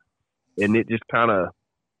youth, and it just kind of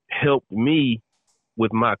helped me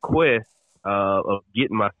with my quest of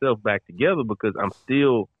getting myself back together because I'm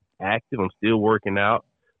still active, I'm still working out,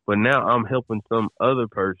 but now I'm helping some other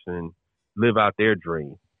person live out their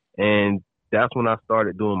dream. And that's when I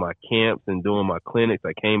started doing my camps and doing my clinics.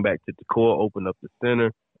 I came back to Tacoma, opened up the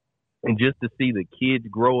center, and just to see the kids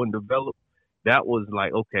grow and develop, that was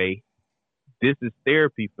like, okay, this is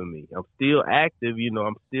therapy for me. I'm still active,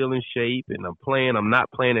 I'm still in shape, and I'm playing. I'm not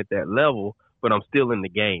playing at that level, but I'm still in the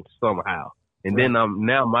game somehow. And then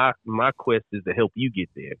now my quest is to help you get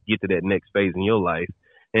there, get to that next phase in your life.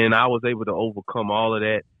 And I was able to overcome all of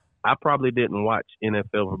that. I probably didn't watch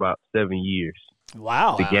NFL for about 7 years.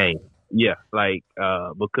 Wow. The game. Yeah.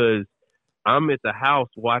 Because I'm at the house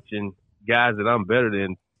watching guys that I'm better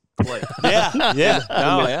than play.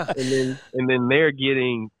 And then they're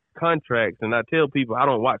getting contracts. And I tell people I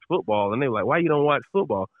don't watch football. And they're like, why you don't watch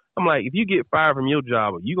football? I'm like, if you get fired from your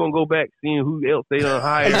job, you going to go back seeing who else they done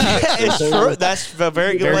hired? It's true. That's a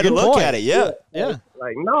very good way to look at it. Yeah.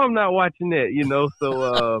 Like, no, I'm not watching that,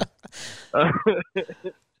 So,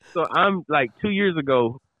 so I'm like 2 years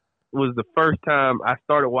ago was the first time I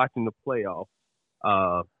started watching the playoffs.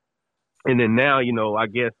 And then now, I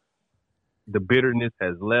guess the bitterness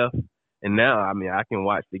has left. And now, I can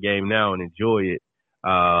watch the game now and enjoy it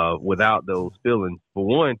without those feelings. For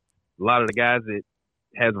one, a lot of the guys that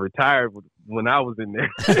has retired when I was in there.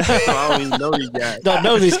 So I don't even know these guys. Don't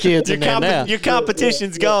know these kids in there now. Your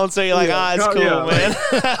competition's gone, so you're like, it's cool, man.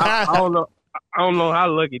 I don't know. I don't know how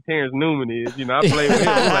lucky Terrence Newman is. I play with him.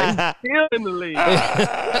 I'm like, he's still in the league.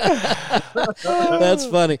 That's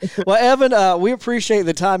funny. Well, Evan, we appreciate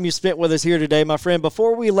the time you spent with us here today, my friend.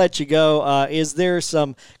 Before we let you go, is there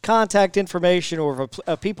some contact information, or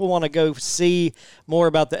if people want to go see more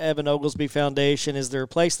about the Evan Oglesby Foundation, is there a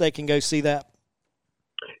place they can go see that?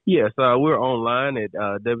 Yes, we're online at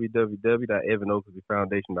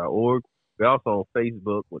www.evanoglesbyfoundation.org. We're also on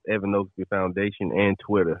Facebook with Evan Oglesby Foundation and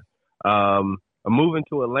Twitter. I'm moving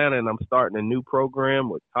to Atlanta, and I'm starting a new program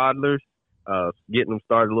with toddlers, getting them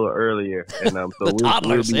started a little earlier. And so we'll be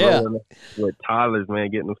rolling with toddlers, man,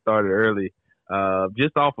 getting them started early,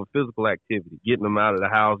 just off of physical activity, getting them out of the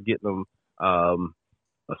house, getting them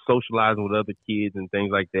socializing with other kids and things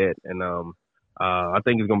like that. And I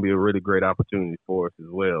think it's going to be a really great opportunity for us as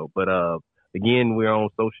well. But again, we're on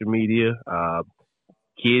social media.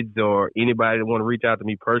 Kids or anybody that want to reach out to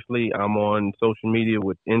me personally, I'm on social media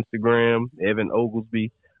with Instagram, Evan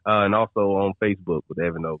Oglesby, and also on Facebook with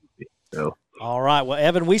Evan Oglesby. So. All right. Well,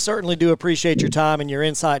 Evan, we certainly do appreciate your time and your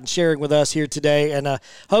insight and sharing with us here today. And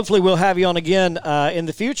hopefully we'll have you on again in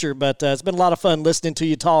the future. But it's been a lot of fun listening to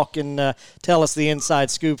you talk and tell us the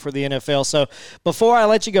inside scoop for the NFL. So before I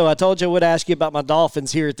let you go, I told you I would ask you about my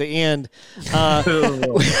Dolphins here at the end.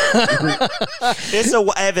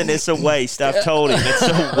 It's a waste. I've told him.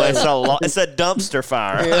 It's a dumpster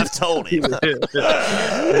fire. I've told him.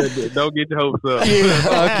 Don't get your hopes up.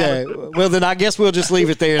 Okay. Well, then I guess we'll just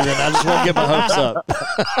leave it there then. I just won't get my hopes up.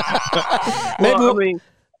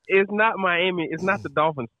 It's not Miami. It's not the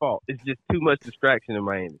Dolphins' fault. It's just too much distraction in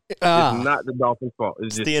Miami. It's not the Dolphins' fault.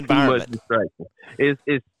 It's just the environment. Too much distraction.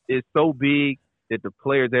 It's so big that the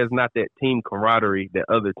players, there's not that team camaraderie that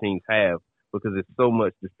other teams have because there's so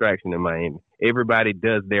much distraction in Miami. Everybody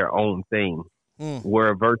does their own thing.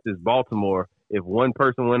 Where versus Baltimore, if one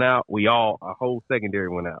person went out, our whole secondary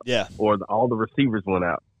went out. Yeah. Or all the receivers went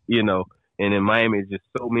out. And in Miami, it's just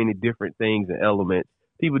so many different things and elements.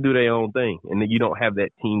 People do their own thing, and then you don't have that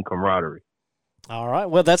team camaraderie. All right.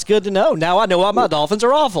 Well, that's good to know. Now I know why my Dolphins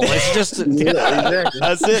are awful. It's just exactly.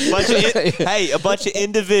 That's it. A bunch of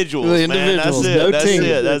individuals. Man. That's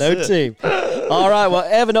it. No team. All right. Well,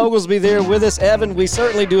 Evan Oglesby there with us. Evan, we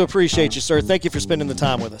certainly do appreciate you, sir. Thank you for spending the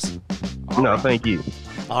time with us. No, thank you.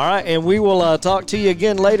 All right, and we will talk to you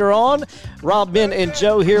again later on. Rob, Ben, and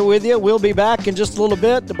Joe here with you. We'll be back in just a little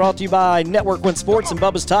bit. Brought to you by Network One Sports and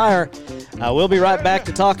Bubba's Tire. We'll be right back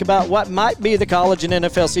to talk about what might be the college and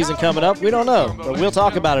NFL season coming up. We don't know, but we'll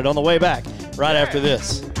talk about it on the way back right after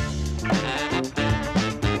this.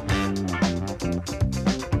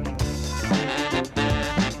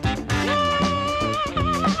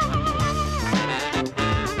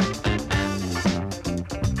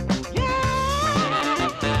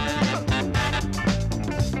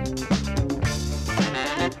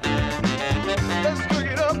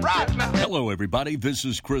 Hello, everybody. This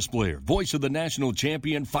is Chris Blair, voice of the national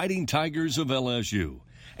champion Fighting Tigers of LSU.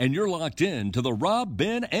 And you're locked in to the Rob,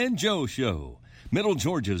 Ben, and Joe Show, Middle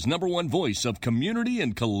Georgia's #1 voice of community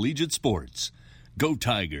and collegiate sports. Go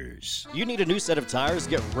Tigers. You need a new set of tires to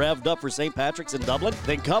get revved up for St. Patrick's in Dublin?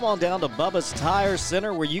 Then come on down to Bubba's Tire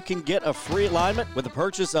Center where you can get a free alignment with the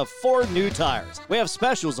purchase of 4 new tires. We have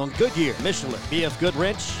specials on Goodyear, Michelin, BF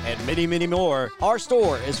Goodwrench, and many, many more. Our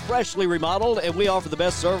store is freshly remodeled and we offer the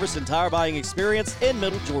best service and tire buying experience in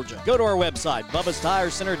Middle Georgia. Go to our website,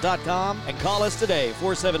 BubbasTireCenter.com, and call us today,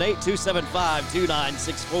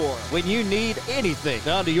 478-275-2964. When you need anything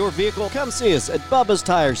done to your vehicle, come see us at Bubba's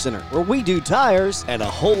Tire Center where we do tires and a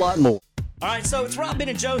whole lot more. All right, so it's Rob, Ben,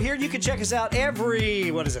 and Joe here. You can check us out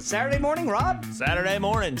every, Saturday morning, Rob? Saturday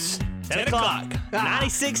mornings. 10 o'clock.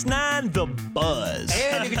 96.9 The Buzz.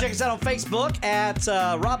 And you can check us out on Facebook at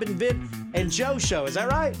Robin, Ben, and Joe Show. Is that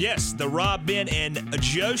right? Yes, the Rob, Ben, and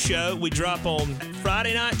Joe Show. We drop on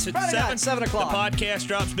Friday nights at 7 o'clock. The podcast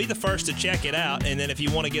drops. Be the first to check it out. And then if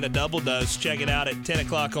you want to get a double dose, check it out at 10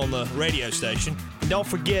 o'clock on the radio station. Don't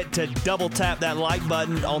forget to double tap that like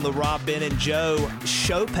button on the Rob, Ben, and Joe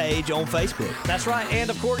show page on Facebook. That's right. And,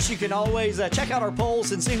 of course, you can always check out our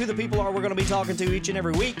polls and see who the people are we're going to be talking to each and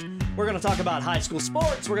every week. We're going to talk about high school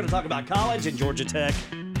sports. We're going to talk about college and Georgia Tech.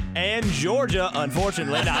 And Georgia,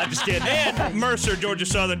 unfortunately. No, I'm just kidding. And Mercer, Georgia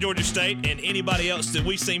Southern, Georgia State, and anybody else that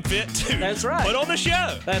we seem fit to That's right. put on the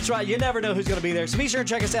show. That's right. You never know who's going to be there. So be sure to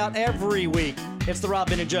check us out every week. It's the Rob,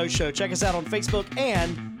 Ben, and Joe Show. Check us out on Facebook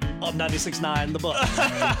and on 96.9 The Buzz.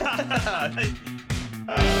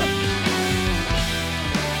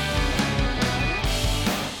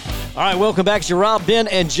 All right, welcome back to your Rob, Ben,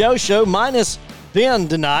 and Joe Show. Minus Ben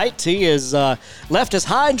tonight. He has left us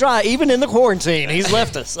high and dry, even in the quarantine. He's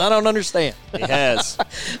left us. I don't understand. He has.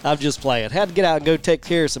 I'm just playing. Had to get out and go take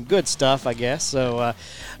care of some good stuff, I guess. So,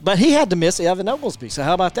 but he had to miss Evan Oglesby. So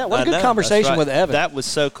how about that? What a good conversation with Evan. That was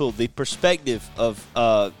so cool. The perspective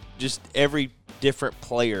of just every different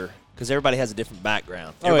player, because everybody has a different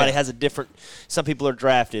background. Everybody has a different – some people are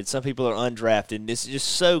drafted, some people are undrafted. And it's just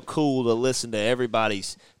so cool to listen to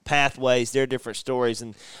everybody's pathways, their different stories.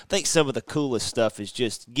 And I think some of the coolest stuff is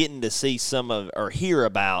just getting to see some of or hear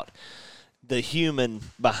about the human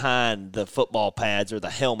behind the football pads or the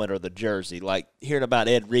helmet or the jersey, like hearing about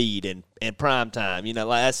Ed Reed and Primetime. You know,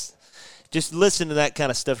 like that's – just listen to that kind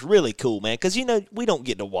of stuff. Really cool, man, because, you know, we don't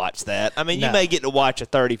get to watch that. I mean, you may get to watch a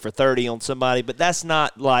 30 for 30 on somebody, but that's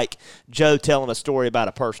not like Joe telling a story about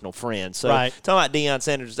a personal friend. So talking about Deion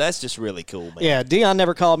Sanders, that's just really cool, man. Yeah, Deion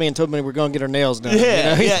never called me and told me we were going to get our nails done.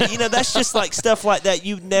 Yeah, you know, that's just like stuff like that.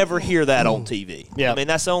 You never hear that on TV. Yeah. I mean,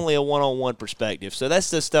 that's only a one-on-one perspective. So that's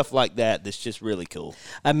the stuff like that that's just really cool.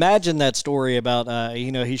 Imagine that story about,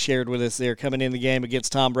 you know, he shared with us there coming in the game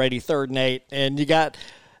against Tom Brady, 3rd and 8, and you got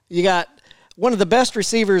one of the best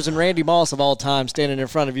receivers in Randy Moss of all time standing in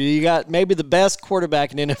front of you. You got maybe the best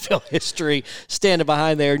quarterback in NFL history standing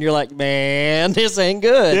behind there, and you're like, man, this ain't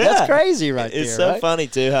good. Yeah. That's crazy right there. It's so funny,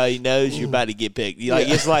 too, how he knows you're about to get picked.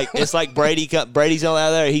 It's like Brady's on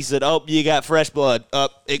out there. He said, oh, you got fresh blood.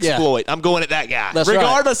 Exploit. Yeah. I'm going at that guy. That's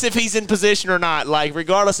regardless if he's in position or not. Like,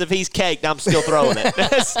 regardless if he's caked, I'm still throwing it.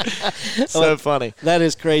 That's so funny. That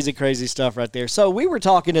is crazy, crazy stuff right there. So we were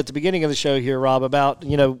talking at the beginning of the show here, Rob, about,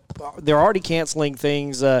 you know, they're already canceling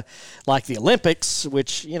things like the Olympics,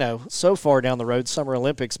 which, you know, so far down the road, Summer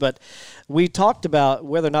Olympics. But we talked about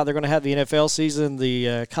whether or not they're going to have the NFL season,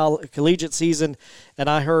 the collegiate season. And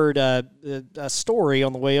I heard a story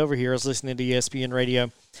on the way over here. I was listening to ESPN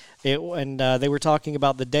radio. And they were talking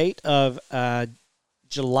about the date of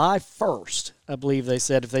July 1st, I believe they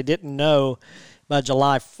said. If they didn't know by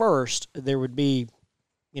July 1st, there would be,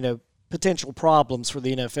 you know, potential problems for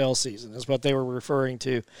the NFL season is what they were referring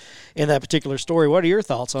to in that particular story. What are your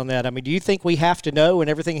thoughts on that? I mean, do you think we have to know and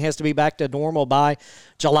everything has to be back to normal by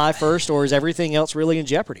July 1st, or is everything else really in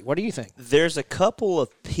jeopardy? What do you think? There's a couple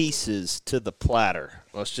of pieces to the platter.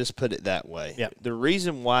 Let's just put it that way. Yep. The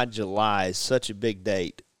reason why July is such a big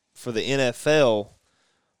date for the NFL,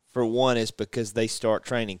 for one, is because they start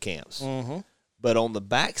training camps. Mm-hmm. But on the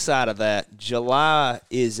backside of that, July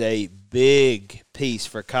is a big piece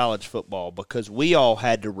for college football because we all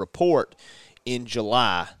had to report in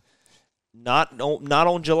July, not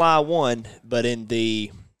on July 1, but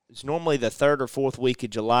it's normally the 3rd or 4th week of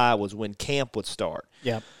July was when camp would start.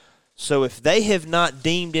 Yeah. So if they have not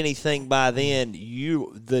deemed anything by then,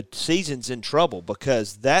 the season's in trouble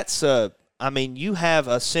because you have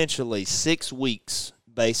essentially 6 weeks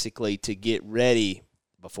basically to get ready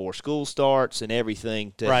before school starts and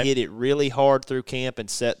everything to hit it really hard through camp and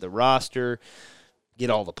set the roster,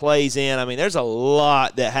 get all the plays in. I mean, there's a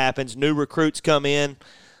lot that happens. New recruits come in.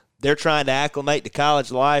 They're trying to acclimate to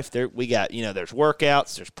college life. We got, there's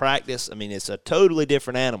workouts, there's practice. I mean, it's a totally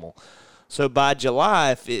different animal. So by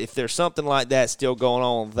July, if there's something like that still going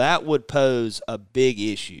on, that would pose a big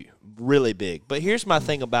issue, really big. But here's my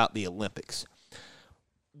thing about the Olympics.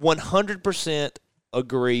 100%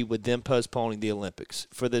 agree with them postponing the Olympics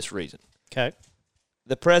for this reason. Okay.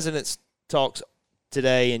 The president's talks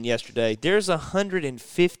today and yesterday, there's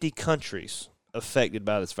 150 countries affected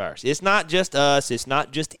by this virus. It's not just us. It's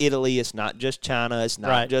not just Italy. It's not just China. It's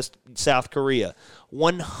not just South Korea.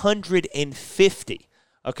 150.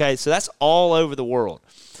 Okay, so that's all over the world.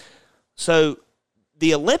 So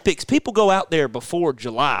the Olympics, people go out there before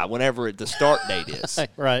July, whenever the start date is.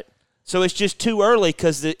 Right. So it's just too early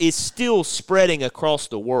because it's still spreading across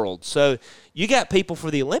the world. So you got people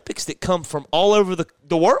for the Olympics that come from all over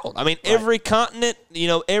the world. I mean, every continent,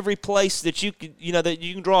 every place that you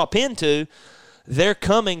can draw a pin to, they're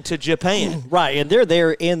coming to Japan. Right, and they're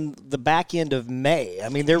there in the back end of May. I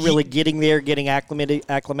mean, they're really getting there, getting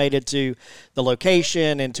acclimated to the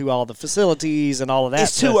location and to all the facilities and all of that.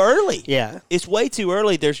 It's too early. Yeah. It's way too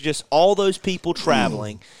early. There's just all those people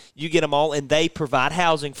traveling. You get them all, and they provide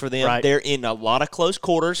housing for them. Right. They're in a lot of close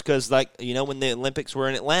quarters because, when the Olympics were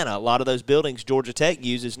in Atlanta, a lot of those buildings Georgia Tech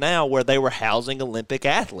uses now where they were housing Olympic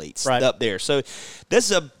athletes up there. So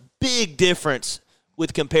this is a big difference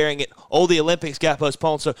with comparing it. The Olympics got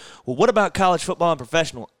postponed. So, what about college football and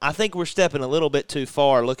professional? I think we're stepping a little bit too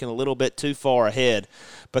far, looking a little bit too far ahead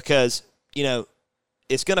because,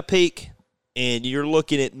 it's going to peak, and you're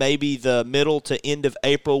looking at maybe the middle to end of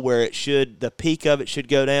April where the peak of it should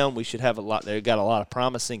go down. We should have they've got a lot of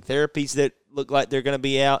promising therapies that look like they're going to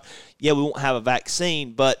be out. Yeah, we won't have a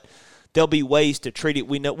vaccine, but there'll be ways to treat it.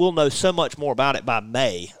 We'll know so much more about it by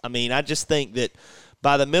May. I mean, I just think that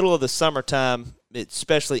by the middle of the summertime,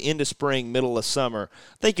 especially into spring, middle of summer,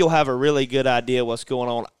 I think you'll have a really good idea what's going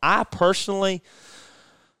on. I personally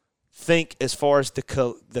think as far as the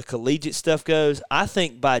collegiate stuff goes, I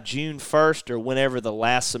think by June 1st or whenever the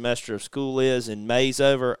last semester of school is and May's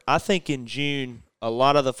over, I think in June a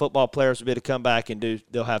lot of the football players will be able to come back and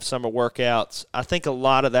they'll have summer workouts. I think a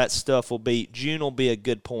lot of that stuff June will be a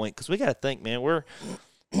good point because we got to think, man, we're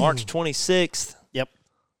March 26th. Yep.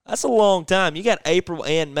 That's a long time. You got April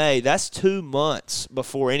and May. That's 2 months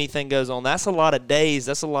before anything goes on. That's a lot of days.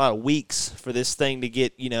 That's a lot of weeks for this thing to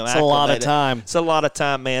get, It's a lot of time. It's a lot of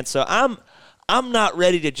time, man. So I'm not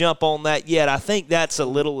ready to jump on that yet. I think that's a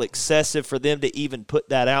little excessive for them to even put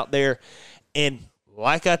that out there. And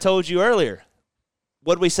like I told you earlier,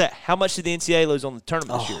 what did we say? How much did the NCAA lose on the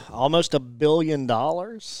tournament this year? Almost $1 billion.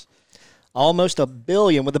 Almost $1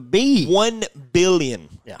 billion with a B. $1 billion.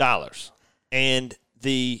 Yeah. And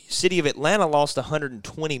the city of Atlanta lost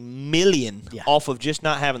 $120 million off of just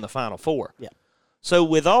not having the Final Four. Yeah. So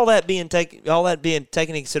with all that being taken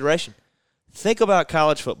into consideration, think about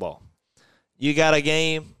college football. You got a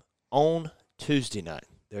game on Tuesday night.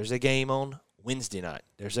 There's a game on Wednesday night.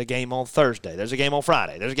 There's a game on Thursday. There's a game on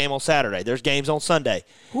Friday. There's a game on Saturday. There's games on Sunday.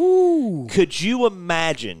 Ooh. Could you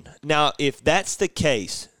imagine now if that's the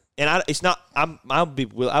case? And I'll be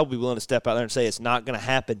willing to step out there and say it's not going to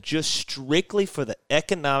happen just strictly for the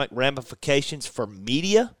economic ramifications for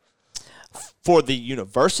media, for the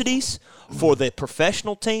universities, for the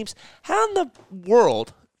professional teams. How in the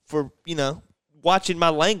world for, watching my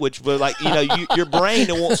language, but your brain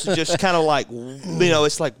wants to just kind of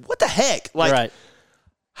it's like, what the heck? Right.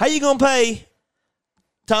 How you going to pay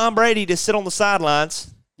Tom Brady to sit on the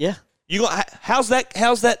sidelines? Yeah. How's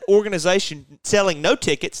that organization selling no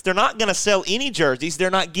tickets? They're not going to sell any jerseys.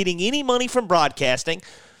 They're not getting any money from broadcasting.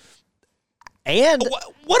 And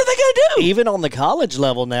what are they going to do? Even on the college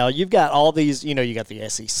level now, you've got all these, you got the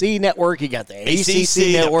SEC network, you got the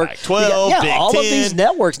ACC network. The Pac-12, Big all 10. of these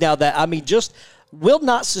networks now that, just will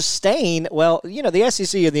not sustain. Well, the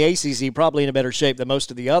SEC and the ACC probably in a better shape than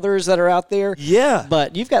most of the others that are out there. Yeah.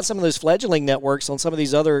 But you've got some of those fledgling networks on some of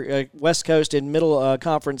these other West Coast and Middle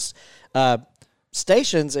Conference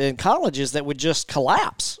stations and colleges that would just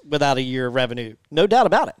collapse without a year of revenue. No doubt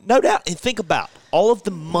about it. No doubt. And think about all of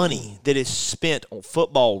the money that is spent on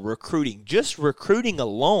football recruiting, just recruiting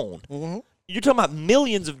alone. Mm-hmm. You're talking about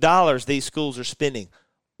millions of dollars these schools are spending.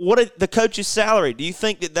 What the coach's salary? Do you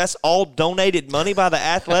think that that's all donated money by the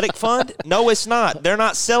athletic fund? No, it's not. They're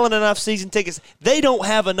not selling enough season tickets. They don't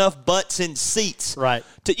have enough butts in seats. Right.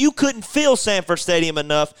 You couldn't fill Sanford Stadium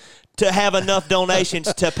enough to have enough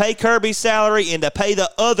donations to pay Kirby's salary and to pay the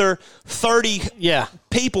other 30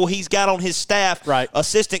 people he's got on his staff, right.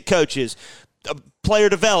 Assistant coaches, player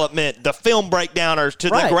development, the film breakdowners, to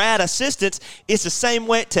the grad assistants. It's the same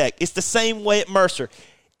way at Tech. It's the same way at Mercer.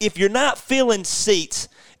 If you're not filling seats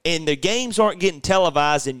and the games aren't getting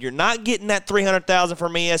televised and you're not getting that $300,000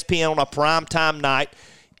 from ESPN on a primetime night,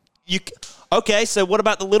 okay, so what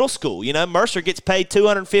about the little school? Mercer gets paid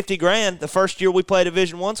 $250,000 the first year we played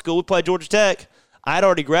Division I school. We played Georgia Tech. I'd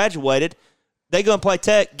already graduated. They go and play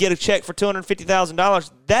Tech, get a check for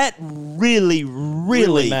 $250,000. That really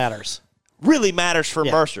matters. Really matters for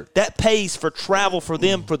Mercer. That pays for travel for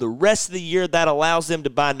them for the rest of the year. That allows them to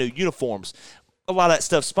buy new uniforms. A lot of that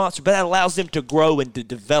stuff's sponsored, but that allows them to grow and to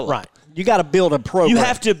develop. Right. You got to build a program. You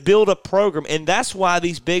have to build a program, and that's why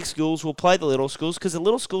these big schools will play the little schools, because the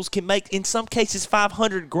little schools can make, in some cases,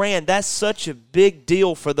 $500,000. That's such a big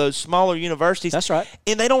deal for those smaller universities. That's right.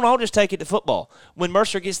 And they don't all just take it to football. When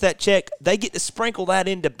Mercer gets that check, they get to sprinkle that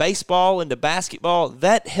into baseball, into basketball.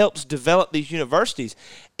 That helps develop these universities.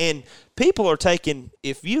 And people are taking,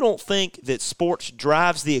 if you don't think that sports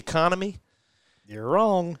drives the economy, you're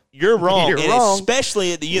wrong. You're wrong. You're and wrong.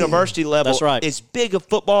 Especially at the university level. That's right. As big a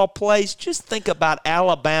football plays, just think about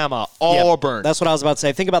Alabama, Auburn. Yep. That's what I was about to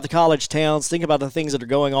say. Think about the college towns. Think about the things that are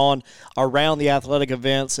going on around the athletic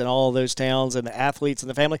events and all of those towns and the athletes and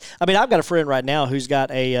the family. I mean, I've got a friend right now who's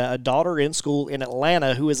got a daughter in school in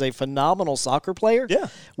Atlanta who is a phenomenal soccer player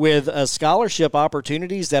with scholarship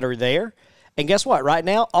opportunities that are there. And guess what? Right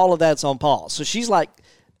now, all of that's on pause. So she's like,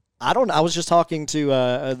 I was just talking to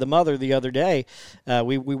the mother the other day.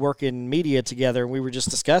 We work in media together, and we were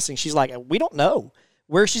just discussing. She's like, we don't know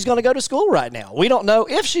where she's going to go to school right now. We don't know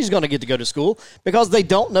if she's going to get to go to school because they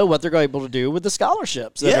don't know what they're going to be able to do with the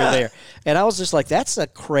scholarships that are there. And I was just like, that's a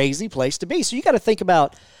crazy place to be. So you got to think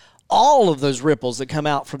about all of those ripples that come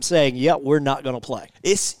out from saying, we're not going to play.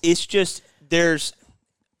 It's just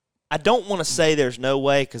I don't want to say there's no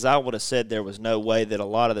way, because I would have said there was no way that a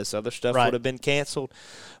lot of this other stuff would have been canceled.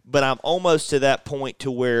 But I'm almost to that point to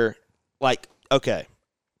where, like, okay,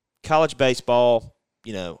 college baseball,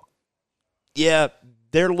 they're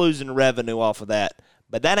losing revenue off of that,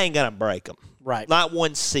 but that ain't going to break them. Right. Not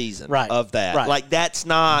one season of that. Right. Like, that's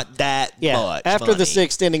not that much After money. the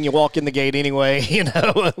sixth inning, you walk in the gate anyway,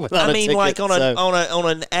 I mean, ticket, like on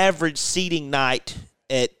an average seating night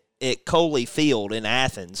at Coley Field in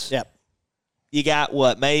Athens. Yep. You got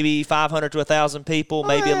what, maybe 500 to 1,000 people,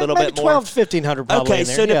 maybe a little maybe bit more. 12 to 1,500 probably. Okay, in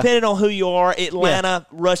there. so depending on who you are, Atlanta,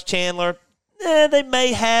 Rush Chandler, they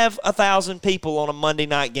may have 1,000 people on a Monday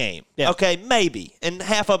night game. Yeah. Okay, maybe, and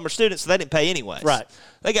half of them are students, so they didn't pay anyways. Right.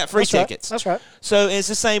 They got free tickets. That's right. So it's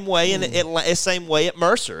the same way, and it's the same way at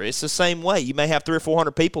Mercer. It's the same way. You may have 300 or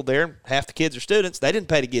 400 people there, and half the kids are students. They didn't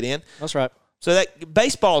pay to get in. That's right. So that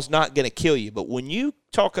baseball is not going to kill you, but when you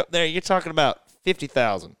talk up there, you're talking about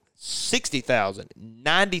 50,000, 60,000,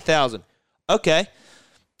 90,000. Okay,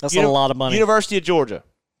 that's a lot of money. University of Georgia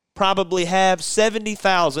probably have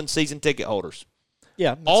 70,000 season ticket holders.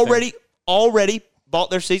 Yeah, already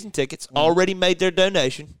bought their season tickets. Already made their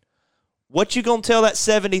donation. What you gonna tell that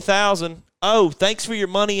 70,000? Oh, thanks for your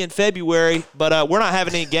money in February, but we're not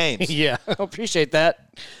having any games. Yeah, I appreciate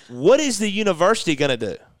that. What is the university gonna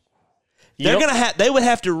do? They would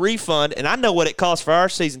have to refund, and I know what it costs for our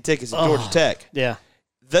season tickets at Georgia Tech. Yeah,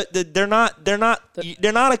 they're not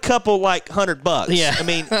a couple like $100. Yeah, I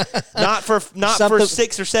mean, not for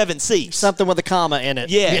 6 or 7 seats. Something with a comma in it.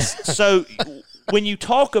 Yes. Yeah. So when you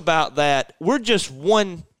talk about that, we're just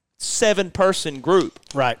one 7-person group.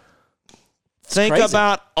 Right. Think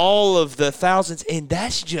about all of the thousands, and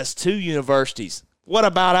that's just 2 universities. What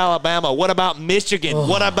about Alabama? What about Michigan? Oh.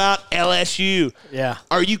 What about LSU? Yeah.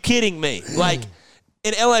 Are you kidding me? Like,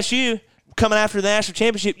 in LSU, coming after the national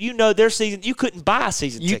championship, their season, you couldn't buy a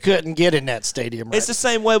season ticket. You couldn't get in that stadium, right? It's the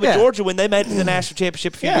same way with Georgia when they made it to the national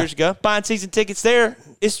championship a few years ago. Buying season tickets there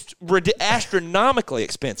is astronomically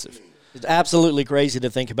expensive. It's absolutely crazy to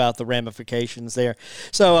think about the ramifications there.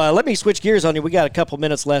 So let me switch gears on you. We got a couple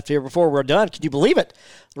minutes left here before we're done. Can you believe it?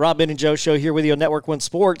 The Rob, Ben, and Joe Show here with you on Network One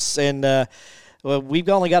Sports, and we've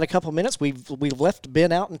only got a couple minutes. We've left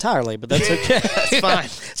Ben out entirely, but that's okay. That's fine.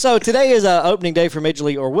 So today is opening day for Major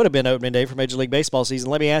League, or would have been opening day for Major League Baseball season.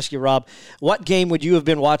 Let me ask you, Rob, what game would you have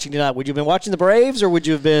been watching tonight? Would you have been watching the Braves, or would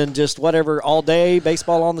you have been just whatever all day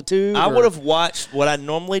baseball on the tube? I would have watched what I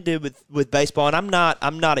normally do with baseball, and I'm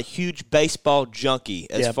not a huge baseball junkie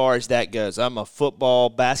as far as that goes. I'm a football,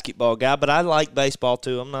 basketball guy, but I like baseball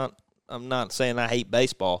too. I'm not saying I hate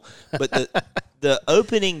baseball, but the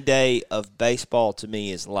opening day of baseball to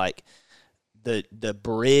me is like the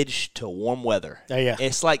bridge to warm weather. Yeah.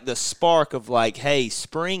 It's like the spark of like, hey,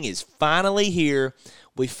 spring is finally here.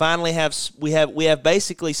 We finally have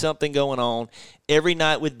basically something going on every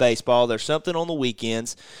night with baseball. There's something on the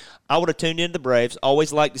weekends. I would have tuned into the Braves.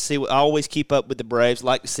 Always like to see I always keep up with the Braves.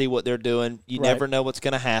 Like to see what they're doing. You never know what's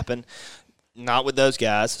going to happen. Not with those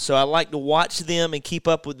guys. So I like to watch them and keep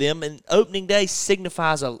up with them. And opening day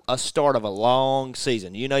signifies a start of a long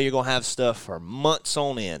season. You know you're going to have stuff for months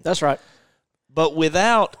on end. That's right. But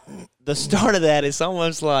without the start of that, it's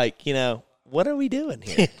almost like, what are we doing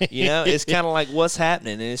here? It's kind of like what's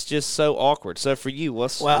happening, and it's just so awkward. So for you,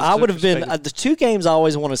 I would have been the 2 games I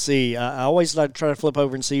always want to see. I always like to try to flip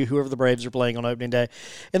over and see whoever the Braves are playing on opening day.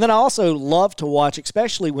 And then I also love to watch,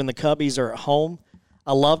 especially when the Cubbies are at home,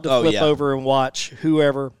 I love to flip over and watch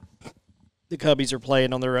whoever the Cubbies are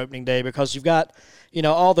playing on their opening day, because you've got,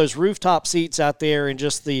 all those rooftop seats out there, and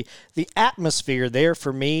just the atmosphere there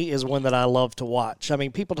for me is one that I love to watch. I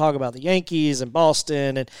mean, people talk about the Yankees and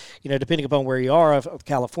Boston and, depending upon where you are, of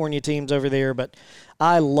California teams over there, but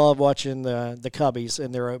I love watching the Cubbies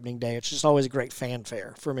in their opening day. It's just always a great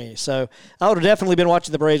fanfare for me. So I would have definitely been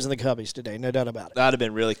watching the Braves and the Cubbies today, no doubt about it. That would have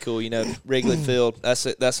been really cool. Wrigley Field,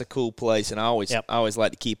 that's a cool place, and I always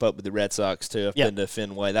like to keep up with the Red Sox too. I've been to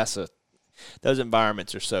Fenway. Those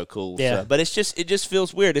environments are so cool. Yeah. So, but it just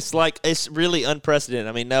feels weird. It's like it's really unprecedented.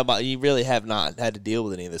 I mean, you really have not had to deal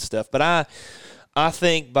with any of this stuff. But I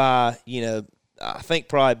think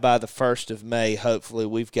probably by the 1st of May, hopefully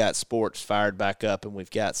we've got sports fired back up, and we've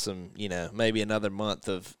got some, maybe another month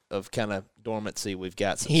of kind of dormancy. We've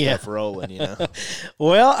got some stuff rolling,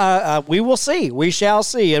 Well, we will see. We shall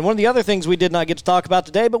see. And one of the other things we did not get to talk about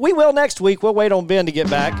today, but we will next week. We'll wait on Ben to get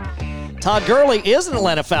back. Todd Gurley is an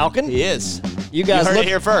Atlanta Falcon. He is. You guys heard it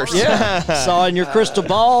here first. Yeah. Saw in your crystal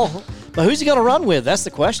ball. But who's he going to run with? That's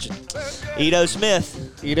the question. Ito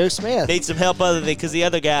Smith. Need some help other than because the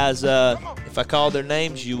other guys, if I called their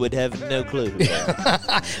names, you would have no clue.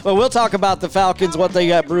 Well, we'll talk about the Falcons, what they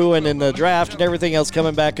got brewing in the draft, and everything else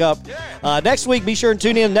coming back up. Next week, be sure and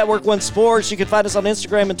tune in to Network One Sports. You can find us on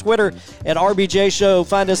Instagram and Twitter at RBJ Show.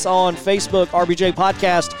 Find us on Facebook, RBJ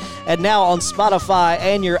Podcast, and now on Spotify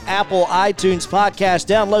and your Apple iTunes podcast.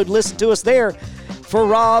 Download, listen to us there. For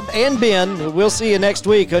Rob and Ben, we'll see you next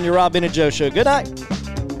week on your Rob, Ben, and Joe Show. Good night.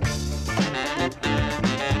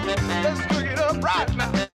 Let's cook it up right now.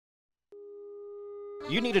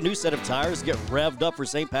 You need a new set of tires to get revved up for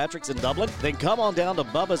St. Patrick's in Dublin? Then come on down to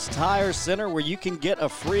Bubba's Tire Center, where you can get a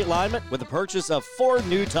free alignment with the purchase of 4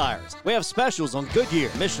 new tires. We have specials on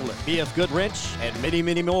Goodyear, Michelin, BF Goodwrench, and many,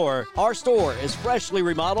 many more. Our store is freshly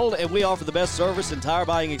remodeled, and we offer the best service and tire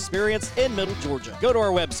buying experience in Middle Georgia. Go to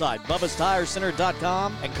our website,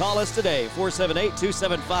 Bubba'sTireCenter.com, and call us today,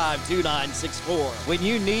 478-275-2964. When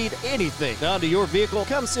you need anything done to your vehicle,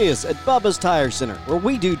 come see us at Bubba's Tire Center, where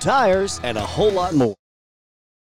we do tires and a whole lot more.